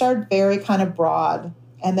so I start very kind of broad.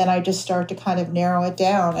 And then I just start to kind of narrow it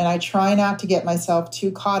down. And I try not to get myself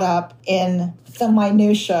too caught up in the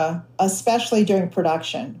minutia, especially during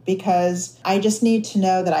production, because I just need to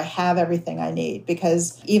know that I have everything I need.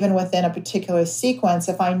 Because even within a particular sequence,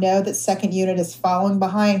 if I know that second unit is following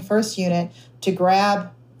behind first unit to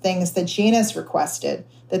grab things that Gina's requested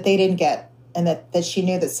that they didn't get and that she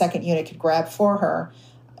knew that second unit could grab for her,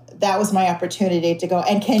 that was my opportunity to go,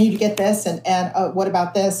 and can you get this? And what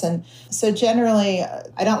about this? And so generally,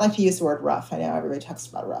 I don't like to use the word rough. I know everybody talks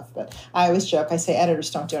about rough, but I always joke. I say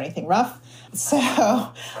editors don't do anything rough. So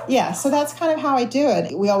yeah, so that's kind of how I do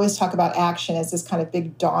it. We always talk about action as this kind of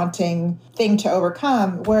big daunting thing to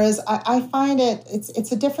overcome, whereas I find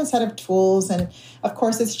it's a different set of tools. And of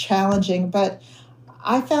course, it's challenging, but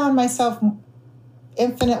I found myself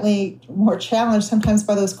infinitely more challenged sometimes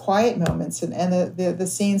by those quiet moments and the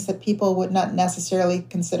scenes that people would not necessarily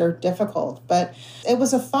consider difficult. But it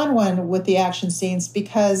was a fun one with the action scenes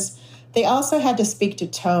because they also had to speak to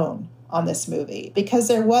tone on this movie, because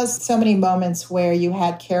there was so many moments where you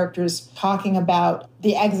had characters talking about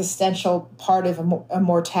the existential part of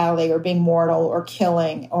immortality or being mortal or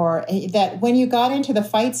killing, or that when you got into the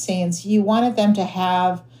fight scenes, you wanted them to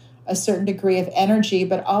have a certain degree of energy,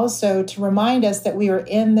 but also to remind us that we are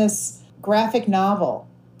in this graphic novel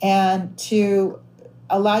and to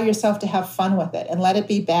allow yourself to have fun with it and let it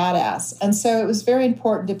be badass. And so it was very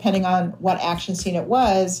important, depending on what action scene it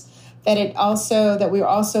was, that we were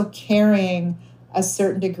also carrying a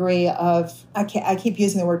certain degree of, I keep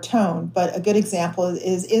using the word tone, but a good example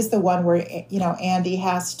is the one where, Andy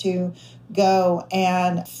has to go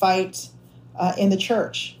and fight in the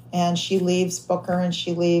church. And she leaves Booker and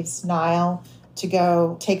she leaves Niall to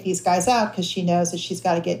go take these guys out because she knows that she's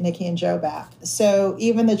got to get Nikki and Joe back. So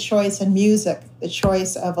even the choice in music, the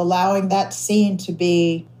choice of allowing that scene to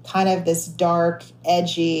be kind of this dark,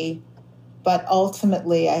 edgy, but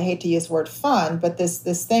ultimately, I hate to use the word fun, but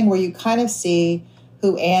this thing where you kind of see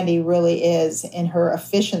who Andy really is in her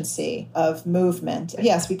efficiency of movement.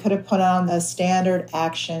 Yes, we could have put on the standard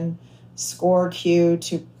action score cue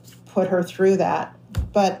to put her through that.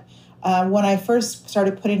 But when I first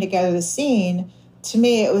started putting together the scene, to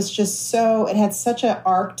me, it was just it had such an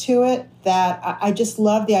arc to it that I just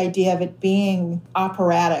loved the idea of it being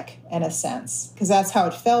operatic in a sense, because that's how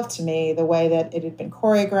it felt to me, the way that it had been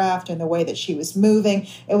choreographed and the way that she was moving.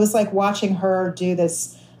 It was like watching her do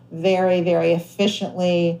this very, very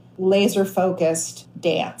efficiently, laser-focused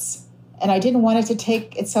dance. And I didn't want it to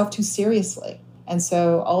take itself too seriously. And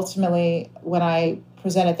so ultimately, when I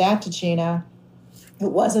presented that to Gina,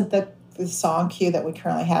 it wasn't the song cue that we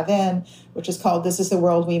currently have in, which is called This Is the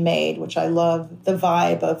World We Made, which I love the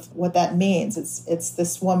vibe of what that means. It's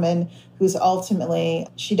this woman who's ultimately,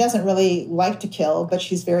 she doesn't really like to kill, but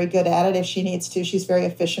she's very good at it if she needs to. She's very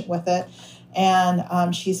efficient with it.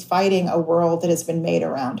 And she's fighting a world that has been made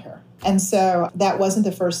around her. And so that wasn't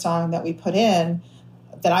the first song that we put in,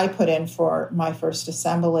 that I put in for my first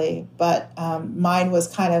assembly, but mine was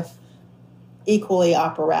kind of equally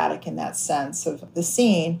operatic in that sense of the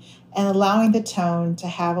scene and allowing the tone to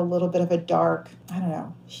have a little bit of a dark,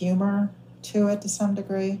 humor to it to some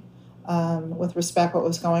degree, with respect to what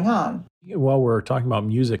was going on. While we're talking about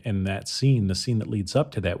music and that scene, the scene that leads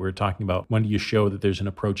up to that, we're talking about when do you show that there's an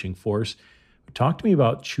approaching force. Talk to me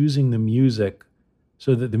about choosing the music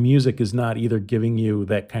so that the music is not either giving you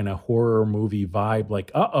that kind of horror movie vibe,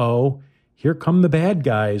 like, uh-oh, here come the bad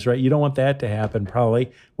guys, right? You don't want that to happen,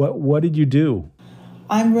 probably. What did you do?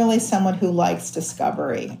 I'm really someone who likes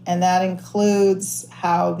discovery, and that includes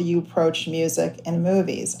how you approach music in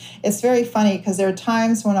movies. It's very funny because there are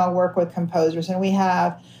times when I'll work with composers, and we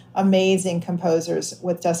have amazing composers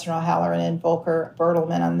with Dustin O'Halloran and Volker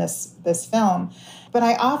Bertelmann on this film. But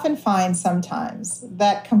I often find sometimes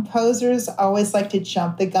that composers always like to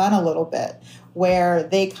jump the gun a little bit, where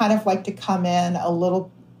they kind of like to come in a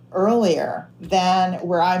little earlier than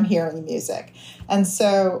where I'm hearing music. And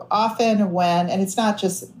so often and it's not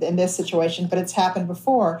just in this situation, but it's happened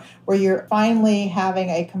before, where you're finally having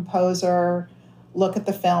a composer look at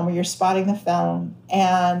the film, or you're spotting the film,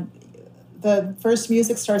 and the first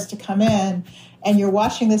music starts to come in, and you're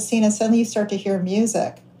watching this scene, and suddenly you start to hear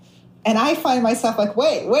music. And I find myself like,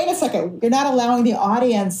 wait a second. You're not allowing the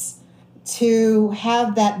audience to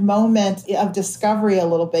have that moment of discovery a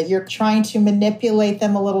little bit. You're trying to manipulate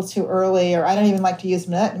them a little too early, or I don't even like to use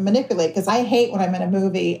manipulate, because I hate when I'm in a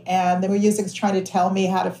movie and the music is trying to tell me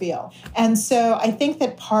how to feel. And so I think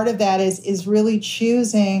that part of that is really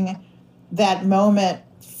choosing that moment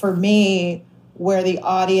for me where the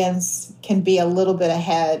audience can be a little bit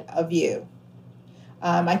ahead of you.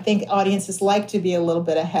 I think audiences like to be a little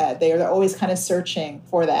bit ahead. They're always kind of searching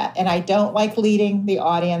for that. And I don't like leading the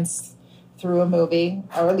audience through a movie,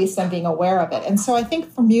 or at least I'm being aware of it. And so I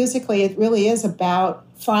think for musically, it really is about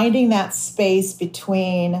finding that space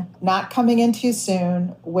between not coming in too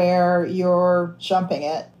soon where you're jumping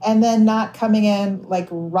it, and then not coming in like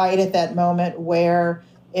right at that moment where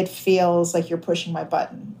it feels like you're pushing my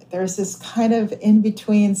button. There's this kind of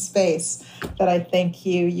in-between space that I think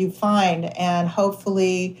you find, and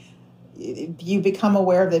hopefully you become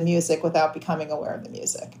aware of the music without becoming aware of the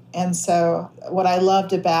music. And so what I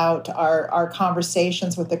loved about our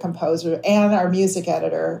conversations with the composer and our music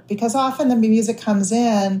editor, because often the music comes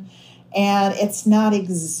in and it's not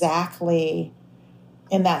exactly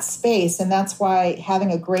in that space. And that's why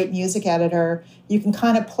having a great music editor, you can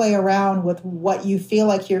kind of play around with what you feel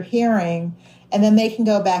like you're hearing, and then they can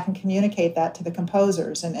go back and communicate that to the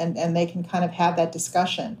composers, and they can kind of have that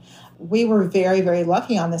discussion. We were very, very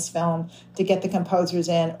lucky on this film to get the composers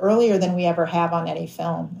in earlier than we ever have on any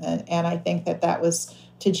film. And I think that was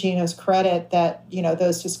to Gina's credit that,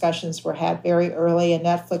 those discussions were had very early, and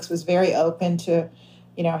Netflix was very open to,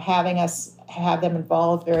 having us have them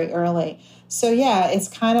involved very early. So, yeah, it's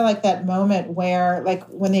kind of like that moment where, like,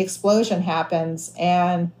 when the explosion happens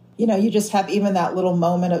and, you just have even that little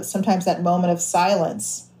moment sometimes that moment of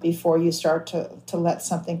silence before you start to let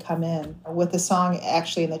something come in. With the song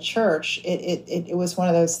actually in the church, it was one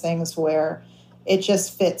of those things where it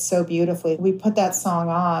just fits so beautifully. We put that song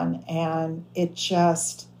on, and it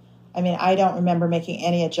just, I don't remember making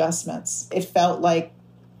any adjustments. It felt like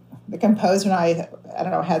the composer and I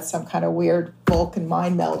don't know, had some kind of weird Vulcan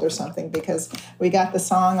mind meld or something, because we got the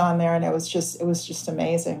song on there, and it was just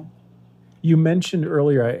amazing. You mentioned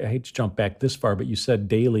earlier, I hate to jump back this far, but you said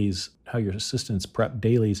dailies, how your assistants prep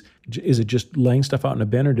dailies. Is it just laying stuff out in a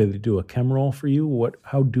bin, or do they do a chem roll for you?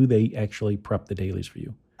 How do they actually prep the dailies for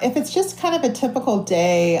you? If it's just kind of a typical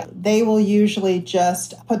day, they will usually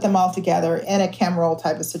just put them all together in a chem roll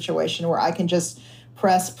type of situation where I can just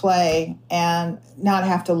press play and not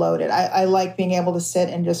have to load it. I like being able to sit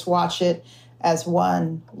and just watch it as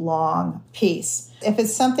one long piece. If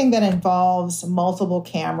it's something that involves multiple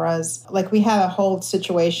cameras, like we have a whole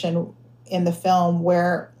situation in the film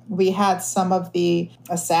where we had some of the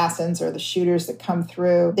assassins or the shooters that come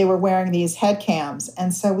through. They were wearing these head cams.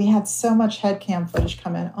 And so we had so much head cam footage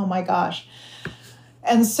come in. Oh my gosh.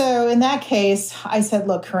 And so in that case, I said,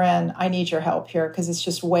 look, Corinne, I need your help here because it's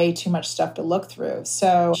just way too much stuff to look through.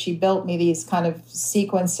 So she built me these kind of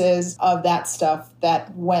sequences of that stuff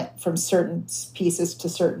that went from certain pieces to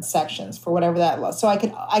certain sections for whatever that was. So I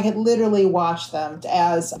could literally watch them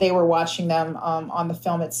as they were watching them on the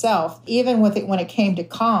film itself. Even with it, when it came to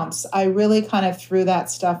comps, I really kind of threw that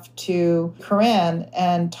stuff to Corinne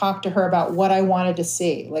and talked to her about what I wanted to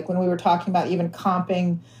see. Like when we were talking about even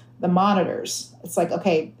comping the monitors. It's like,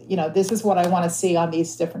 okay, this is what I want to see on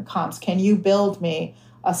these different comps. Can you build me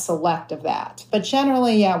a select of that? But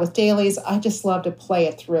generally, yeah, with dailies, I just love to play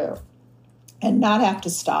it through and not have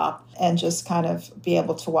to stop and just kind of be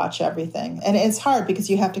able to watch everything. And it's hard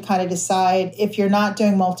because you have to kind of decide if you're not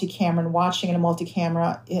doing multi-camera and watching in a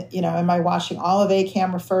multi-camera, am I watching all of A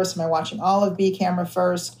camera first? Am I watching all of B camera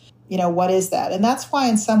first? What is that? And that's why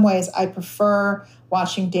in some ways I prefer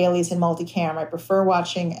watching dailies in multi-camera. I prefer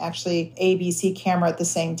watching actually ABC camera at the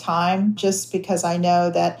same time, just because I know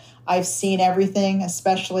that I've seen everything,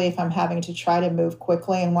 especially if I'm having to try to move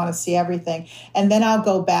quickly and want to see everything. And then I'll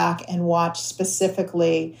go back and watch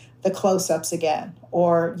specifically the close-ups again,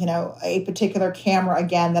 or, a particular camera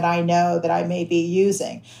again that I know that I may be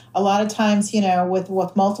using. A lot of times,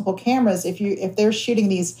 with multiple cameras, if they're shooting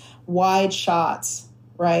these wide shots,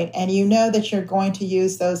 right, and you know that you're going to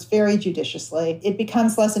use those very judiciously, it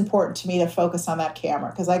becomes less important to me to focus on that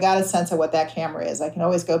camera because I got a sense of what that camera is. I can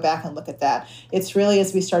always go back and look at that. It's really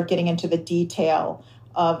as we start getting into the detail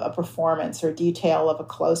of a performance or detail of a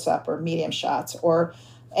close-up or medium shots or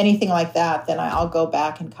anything like that, then I'll go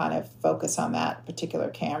back and kind of focus on that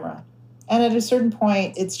particular camera. And at a certain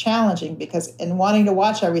point, it's challenging because in wanting to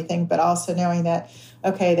watch everything, but also knowing that,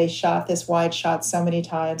 okay, they shot this wide shot so many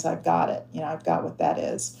times, I've got it. I've got what that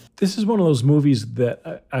is. This is one of those movies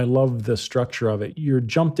that I love the structure of it. You're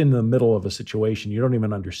jumped in the middle of a situation. You don't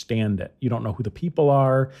even understand it. You don't know who the people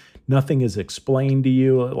are. Nothing is explained to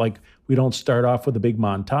you. Like, we don't start off with a big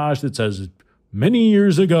montage that says, many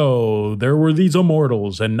years ago, there were these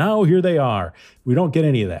immortals, and now here they are. We don't get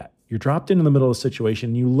any of that. You're dropped in the middle of the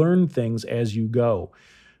situation. You learn things as you go.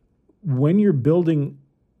 When you're building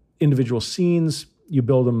individual scenes, you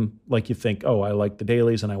build them like you think, oh, I like the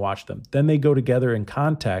dailies and I watch them. Then they go together in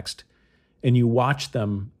context and you watch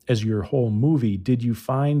them as your whole movie. Did you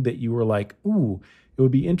find that you were like, ooh, it would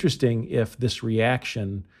be interesting if this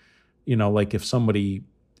reaction, like if somebody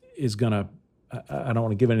is going to, I don't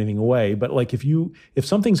want to give anything away, but like if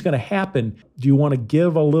something's going to happen, do you want to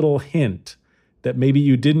give a little hint that maybe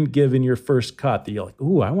you didn't give in your first cut that you're like,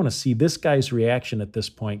 ooh, I want to see this guy's reaction at this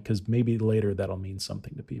point because maybe later that'll mean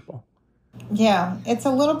something to people? Yeah, it's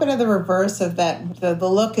a little bit of the reverse of that. The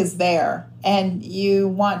look is there, and you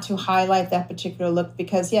want to highlight that particular look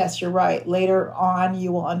because, yes, you're right. Later on,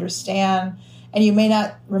 you will understand, and you may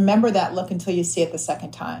not remember that look until you see it the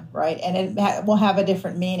second time, right? And it will have a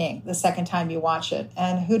different meaning the second time you watch it.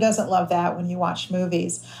 And who doesn't love that when you watch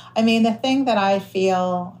movies? I mean, the thing that I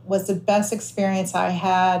feel was the best experience I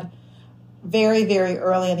had very, very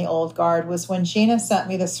early in the Old Guard was when Gina sent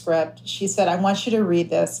me the script. She said, I want you to read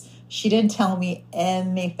this. She didn't tell me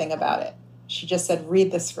anything about it. She just said,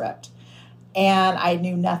 read the script. And I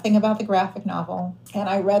knew nothing about the graphic novel. And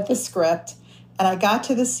I read the script and I got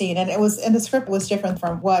to the scene and the script was different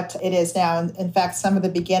from what it is now. In fact, some of the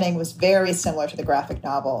beginning was very similar to the graphic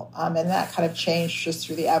novel. And that kind of changed just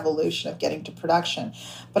through the evolution of getting to production.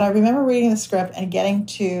 But I remember reading the script and getting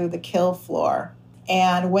to the kill floor.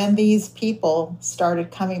 And when these people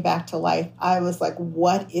started coming back to life, I was like,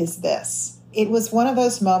 what is this? It was one of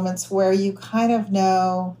those moments where you kind of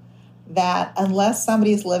know that unless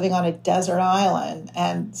somebody's living on a desert island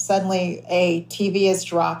and suddenly a TV is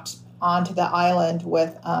dropped onto the island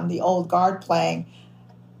with the Old Guard playing,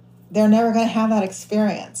 they're never going to have that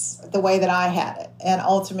experience the way that I had it. And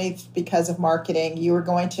ultimately, because of marketing, you were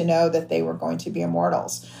going to know that they were going to be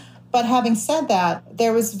immortals. But having said that,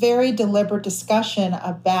 there was very deliberate discussion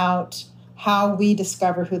about how we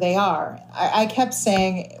discover who they are. I kept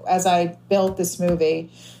saying, as I built this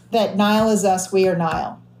movie, that Nile is us, we are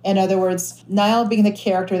Nile. In other words, Nile being the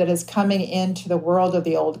character that is coming into the world of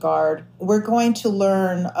the Old Guard, we're going to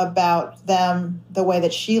learn about them the way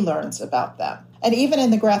that she learns about them. And even in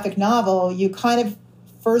the graphic novel, you kind of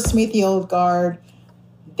first meet the Old Guard,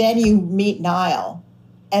 then you meet Nile,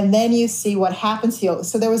 and then you see what happens to you.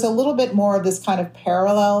 So there was a little bit more of this kind of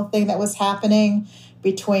parallel thing that was happening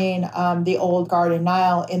between the Old Guard and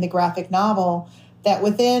Nile in the graphic novel, that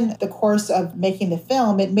within the course of making the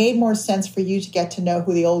film, it made more sense for you to get to know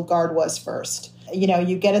who the Old Guard was first.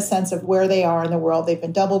 You get a sense of where they are in the world. They've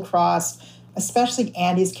been double-crossed, especially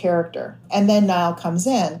Andy's character. And then Niall comes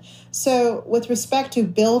in. So with respect to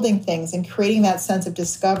building things and creating that sense of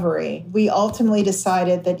discovery, we ultimately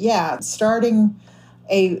decided that, starting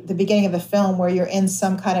the beginning of the film where you're in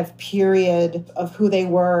some kind of period of who they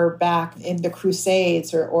were back in the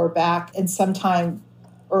Crusades or back in some time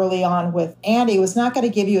early on with Andy was not going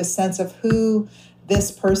to give you a sense of who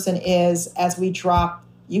this person is as we drop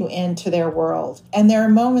you into their world. And there are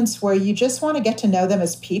moments where you just want to get to know them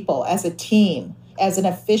as people, as a team, as an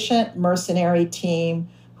efficient mercenary team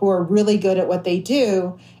who are really good at what they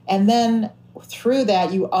do. And then through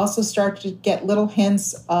that, you also start to get little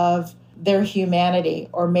hints of their humanity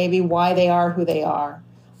or maybe why they are who they are.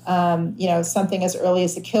 Something as early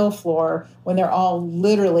as the kill floor when they're all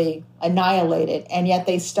literally annihilated and yet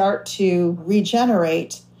they start to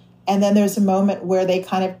regenerate. And then there's a moment where they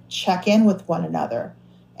kind of check in with one another.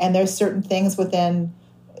 And there's certain things within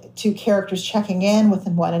two characters checking in with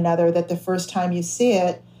one another that the first time you see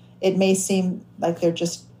it, it may seem like they're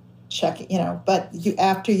just checking, but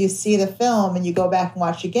after you see the film and you go back and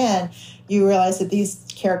watch again, you realize that these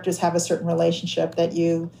characters have a certain relationship that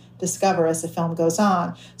you discover as the film goes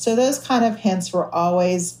on. So those kind of hints were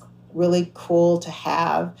always really cool to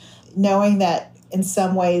have, knowing that in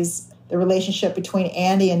some ways the relationship between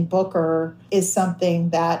Andy and Booker is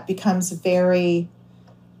something that becomes very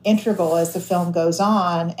integral as the film goes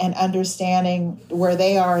on, and understanding where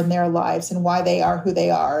they are in their lives and why they are who they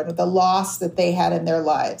are and the loss that they had in their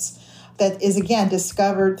lives. That is, again,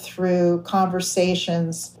 discovered through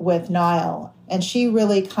conversations with Niall. And she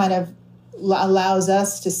really kind of allows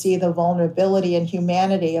us to see the vulnerability and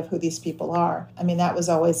humanity of who these people are. I mean, that was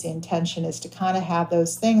always the intention, is to kind of have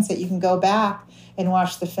those things that you can go back and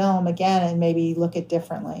watch the film again and maybe look at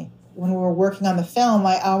differently. When we were working on the film,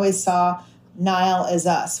 I always saw Niall as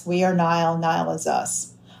us. We are Niall, Niall is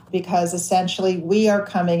us. Because essentially we are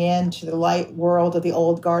coming into the light world of the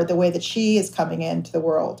old guard the way that she is coming into the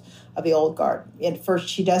world of the old guard. At first,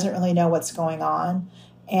 she doesn't really know what's going on.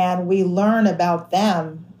 And we learn about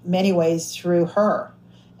them many ways through her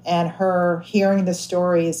and her hearing the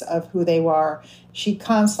stories of who they were. She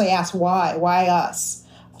constantly asks, why? Why us?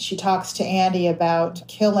 She talks to Andy about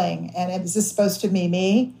killing. And is this supposed to be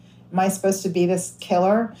me? Am I supposed to be this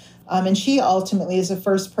killer? And she ultimately is the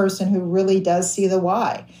first person who really does see the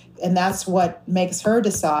why. And that's what makes her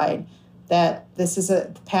decide that this is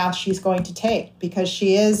a path she's going to take, because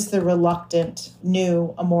she is the reluctant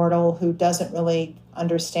new immortal who doesn't really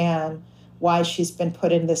understand why she's been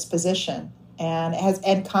put in this position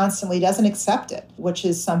and constantly doesn't accept it, which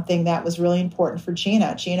is something that was really important for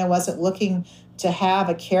Gina. Gina wasn't looking to have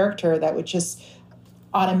a character that would just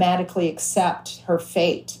automatically accept her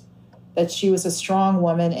fate, that she was a strong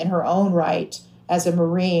woman in her own right as a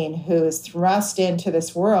Marine who is thrust into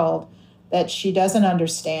this world that she doesn't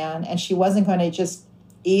understand, and she wasn't going to just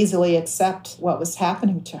easily accept what was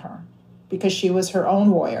happening to her because she was her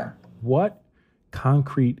own warrior. What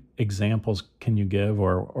concrete examples can you give,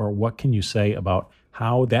 or what can you say about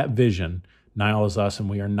how that vision, Niall is us and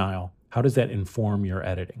we are Niall, how does that inform your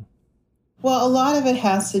editing? Well, a lot of it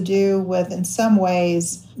has to do with, in some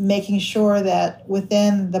ways, making sure that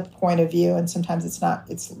within the point of view, and sometimes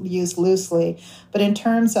it's used loosely, but in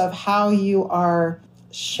terms of how you are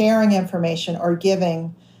sharing information or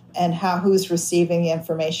giving and who's receiving the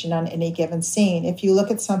information on any given scene. If you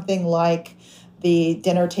look at something like the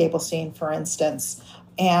dinner table scene, for instance,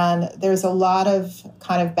 and there's a lot of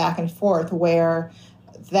kind of back and forth where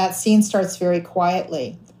that scene starts very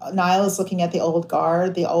quietly. Niall is looking at the old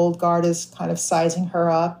guard. The old guard is kind of sizing her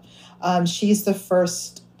up. She's the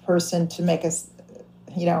first person to make us,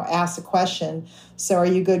 ask the question, so are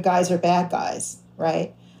you good guys or bad guys,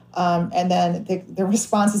 right? And then the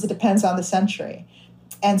response is, it depends on the century.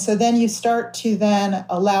 And so then you start to then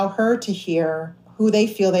allow her to hear who they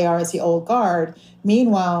feel they are as the old guard.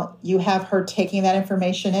 Meanwhile, you have her taking that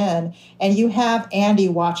information in, and you have Andy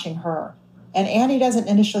watching her. And Andy doesn't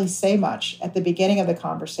initially say much at the beginning of the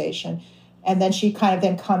conversation. And then she kind of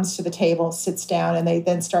then comes to the table, sits down, and they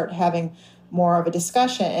then start having more of a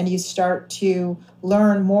discussion. And you start to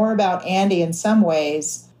learn more about Andy in some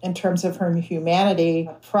ways in terms of her humanity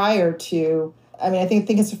prior to, I think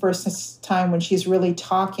it's the first time when she's really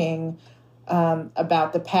talking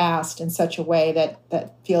about the past in such a way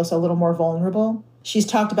that feels a little more vulnerable. She's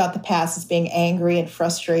talked about the past as being angry and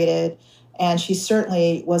frustrated, and she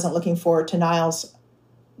certainly wasn't looking forward to Niall's,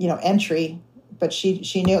 entry, but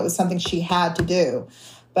she knew it was something she had to do.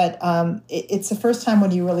 But it's the first time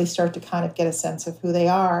when you really start to kind of get a sense of who they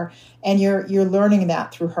are, and you're learning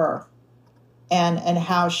that through her, and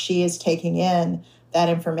how she is taking in that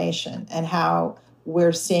information and how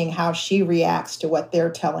we're seeing how she reacts to what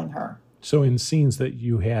they're telling her. So in scenes that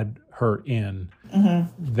you had her in,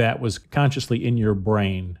 that was consciously in your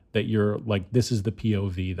brain that you're like, this is the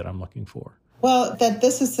POV that I'm looking for. Well, that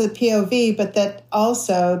this is the POV, but that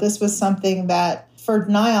also this was something that for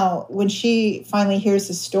Niall, when she finally hears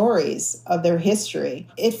the stories of their history,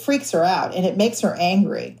 it freaks her out and it makes her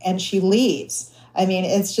angry and she leaves. I mean,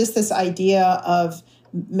 it's just this idea of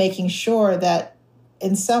making sure that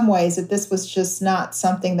in some ways that this was just not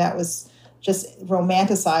something that was just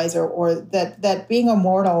romanticized or that being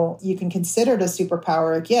immortal, you can consider it a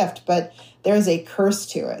superpower, a gift, but there's a curse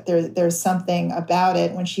to it. There's something about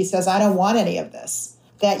it when she says, I don't want any of this,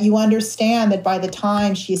 that you understand that by the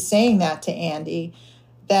time she's saying that to Andy,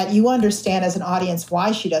 that you understand as an audience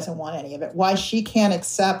why she doesn't want any of it, why she can't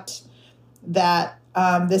accept that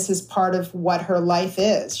this is part of what her life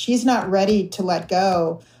is. She's not ready to let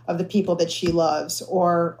go of the people that she loves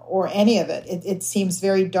or any of it. It seems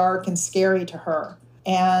very dark and scary to her.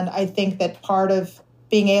 And I think that part of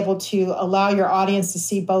being able to allow your audience to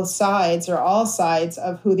see both sides or all sides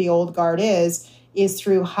of who the old guard is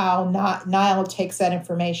through how Niall takes that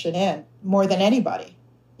information in more than anybody,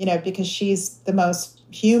 because she's the most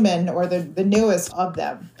human or the newest of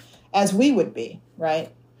them, as we would be,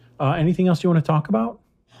 right? Anything else you want to talk about?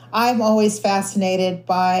 I'm always fascinated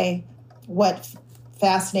by what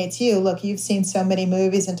fascinates you. Look, you've seen so many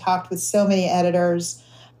movies and talked with so many editors.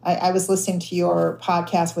 I was listening to your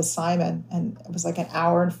podcast with Simon, and it was like an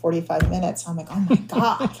hour and 45 minutes. I'm like, oh my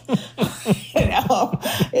God.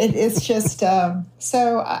 It's just,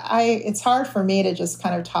 it's hard for me to just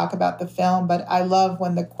kind of talk about the film, but I love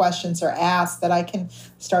when the questions are asked that I can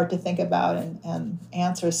start to think about and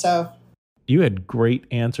answer. So you had great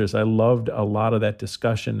answers. I loved a lot of that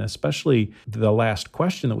discussion, especially the last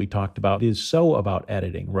question that we talked about is so about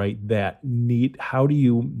editing, right? How do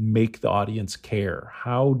you make the audience care?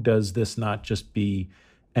 How does this not just be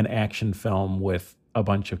an action film with a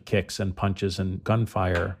bunch of kicks and punches and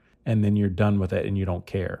gunfire, and then you're done with it and you don't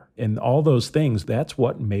care? And all those things, that's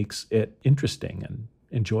what makes it interesting and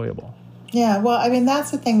enjoyable. Yeah, well, I mean,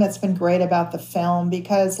 that's the thing that's been great about the film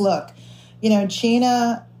because, look,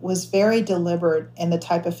 Gina was very deliberate in the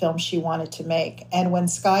type of film she wanted to make. And when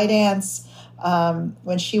Skydance,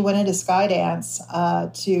 when she went into Skydance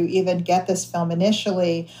to even get this film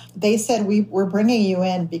initially, they said, we're bringing you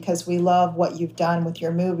in because we love what you've done with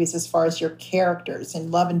your movies as far as your characters and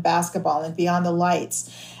Love and Basketball and Beyond the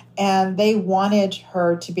Lights. And they wanted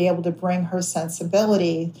her to be able to bring her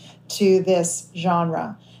sensibility to this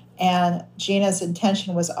genre. And Gina's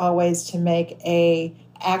intention was always to make a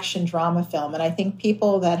action drama film. And I think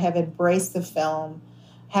people that have embraced the film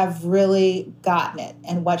have really gotten it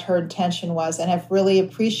and what her intention was and have really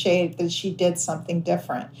appreciated that she did something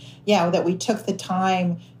different. Yeah, that we took the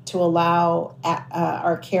time to allow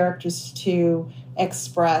our characters to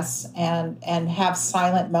express and have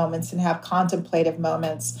silent moments and have contemplative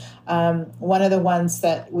moments. One of the ones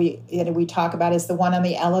that we talk about is the one on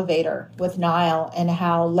the elevator with Niall and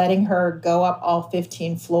how letting her go up all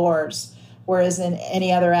 15 floors. Whereas in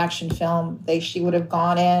any other action film, she would have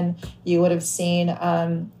gone in, you would have seen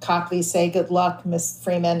Copley say, good luck, Miss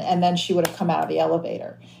Freeman, and then she would have come out of the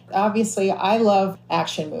elevator. Obviously, I love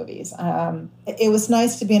action movies. It was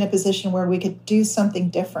nice to be in a position where we could do something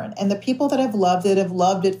different. And the people that have loved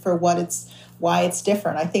it for why it's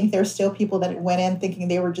different. I think there's still people that went in thinking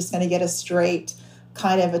they were just going to get a straight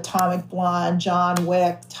kind of Atomic Blonde, John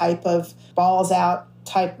Wick type of balls out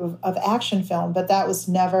type of action film, but that was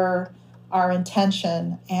never our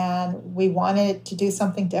intention, and we wanted to do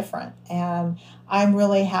something different. And I'm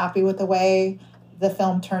really happy with the way the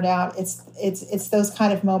film turned out. It's those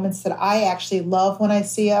kind of moments that I actually love when I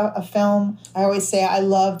see a film. I always say I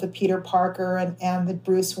love the Peter Parker and the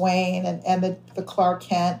Bruce Wayne and the Clark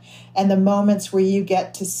Kent, and the moments where you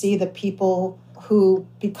get to see the people who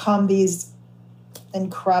become these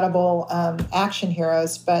incredible action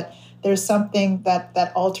heroes, but there's something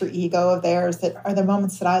that alter ego of theirs that are the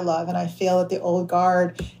moments that I love. And I feel that The Old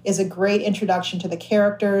Guard is a great introduction to the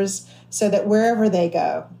characters so that wherever they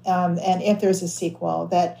go, and if there's a sequel,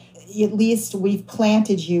 that at least we've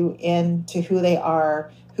planted you into who they are,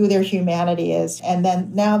 who their humanity is. And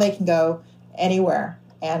then now they can go anywhere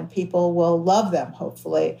and people will love them,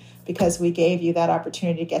 hopefully, because we gave you that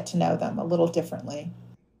opportunity to get to know them a little differently.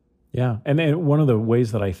 Yeah. And one of the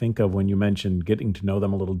ways that I think of when you mentioned getting to know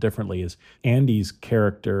them a little differently is Andy's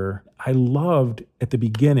character. I loved at the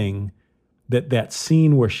beginning that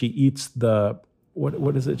scene where she eats the,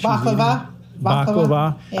 what is it?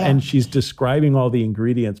 Baklava. Yeah. And she's describing all the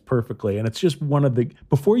ingredients perfectly. And it's just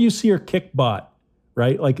before you see her kick butt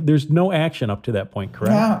right? Like there's no action up to that point,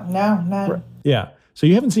 correct? No. Right. Yeah. So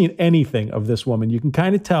you haven't seen anything of this woman. You can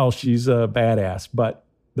kind of tell she's a badass, but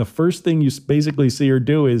the first thing you basically see her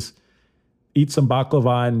do is eat some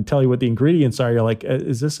baklava and tell you what the ingredients are. You're like,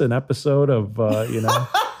 is this an episode of,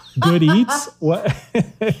 Good Eats? What?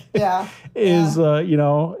 Yeah.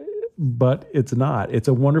 But it's not. It's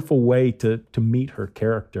a wonderful way to meet her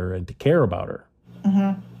character and to care about her.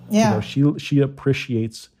 Mm-hmm. Yeah. She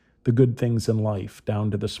appreciates the good things in life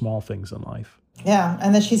down to the small things in life. Yeah,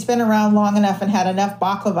 and that she's been around long enough and had enough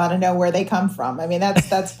baklava to know where they come from. I mean,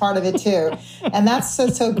 that's part of it too. And that's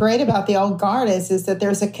so great about the old guard is that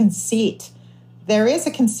there's a conceit. There is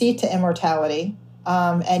a conceit to immortality,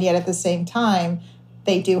 and yet at the same time,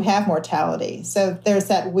 they do have mortality. So there's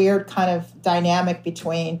that weird kind of dynamic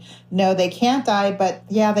between, no, they can't die, but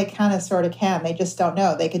yeah, they kind of sort of can. They just don't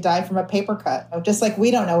know. They could die from a paper cut, just like we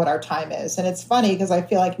don't know what our time is. And it's funny because I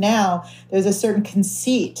feel like now there's a certain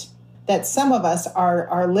conceit that some of us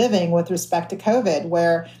are living with respect to COVID,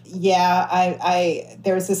 where,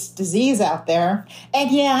 there's this disease out there, and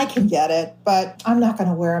I can get it, but I'm not going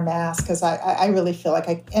to wear a mask because I really feel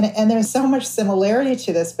like and there's so much similarity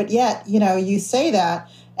to this, but yet, you say that,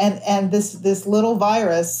 and this little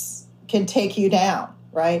virus can take you down,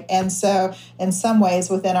 right? And so in some ways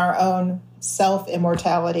within our own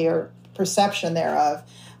self-immortality or perception thereof,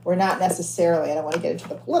 we're not necessarily, I don't want to get into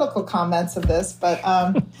the political comments of this, but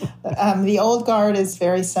the old guard is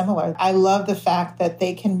very similar. I love the fact that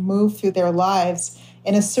they can move through their lives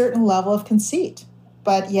in a certain level of conceit,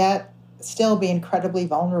 but yet still be incredibly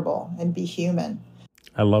vulnerable and be human.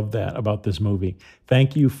 I love that about this movie.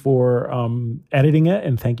 Thank you for editing it,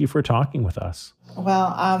 and thank you for talking with us.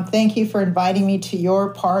 Well, thank you for inviting me to your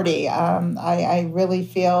party. I really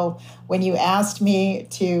feel when you asked me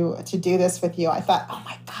to do this with you, I thought, oh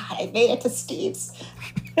my God, I made it to Steve's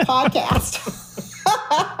podcast.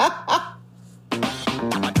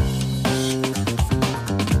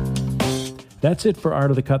 That's it for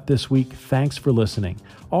Art of the Cut this week. Thanks for listening.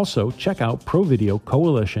 Also, check out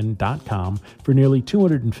ProVideoCoalition.com for nearly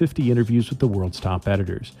 250 interviews with the world's top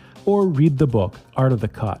editors. Or read the book, Art of the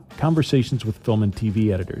Cut, Conversations with Film and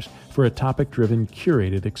TV Editors, for a topic-driven,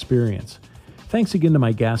 curated experience. Thanks again to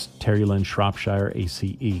my guest, Terilyn Shropshire,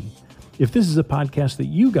 ACE. If this is a podcast that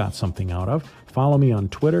you got something out of, follow me on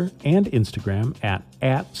Twitter and Instagram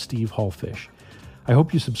at Steve Hullfish. I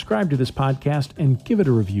hope you subscribe to this podcast and give it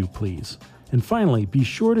a review, please. And finally, be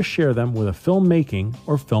sure to share them with a filmmaking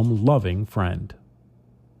or film-loving friend.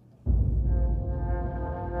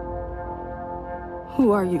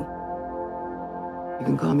 Who are you? You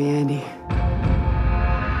can call me Andy.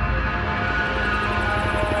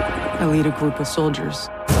 I lead a group of soldiers.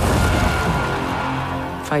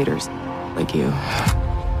 Fighters, like you.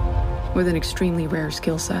 With an extremely rare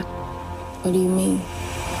skill set. What do you mean?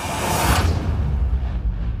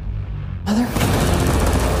 Mother?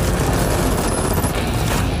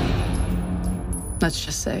 Let's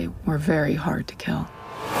just say we're very hard to kill.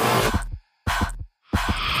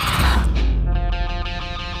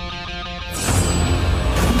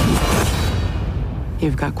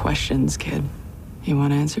 You've got questions, kid. You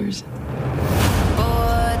want answers?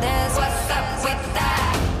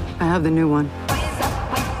 I have the new one.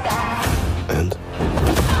 And?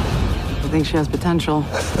 I think she has potential.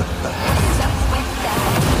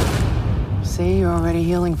 See, you're already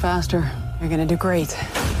healing faster. You're gonna do great.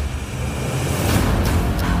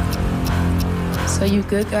 So you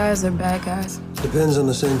good guys or bad guys? Depends on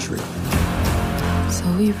the century. So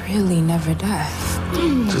we really never die.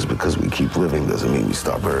 Just because we keep living doesn't mean we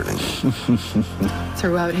stop hurting.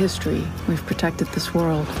 Throughout history, we've protected this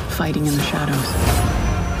world, fighting in the shadows.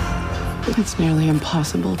 It's nearly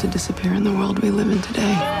impossible to disappear in the world we live in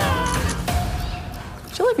today.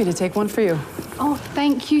 Would you like me to take one for you? Oh,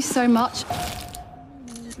 thank you so much.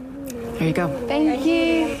 Here you go. Thank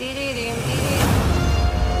you.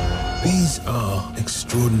 These are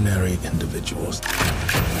extraordinary individuals.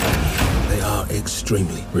 They are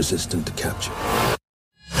extremely resistant to capture.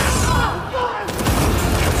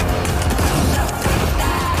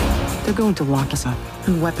 They're going to lock us up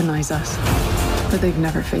and weaponize us. But they've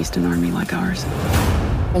never faced an army like ours.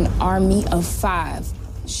 An army of 5.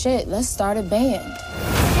 Shit, let's start a band.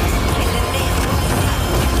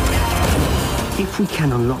 If we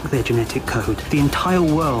can unlock their genetic code, the entire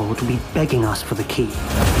world will be begging us for the key.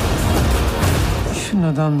 You shouldn't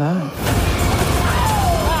have done that.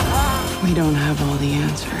 We don't have all the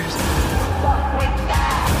answers.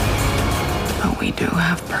 But we do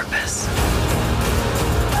have purpose.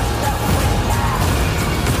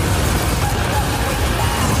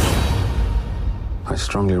 I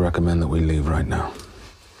strongly recommend that we leave right now.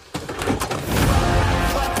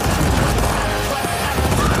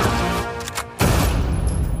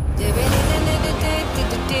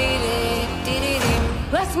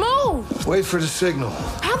 Just move! Wait for the signal.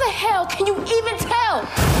 How the hell can you even tell?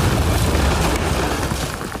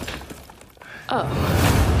 Oh.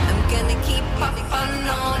 I'm gonna keep up on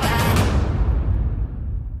all that.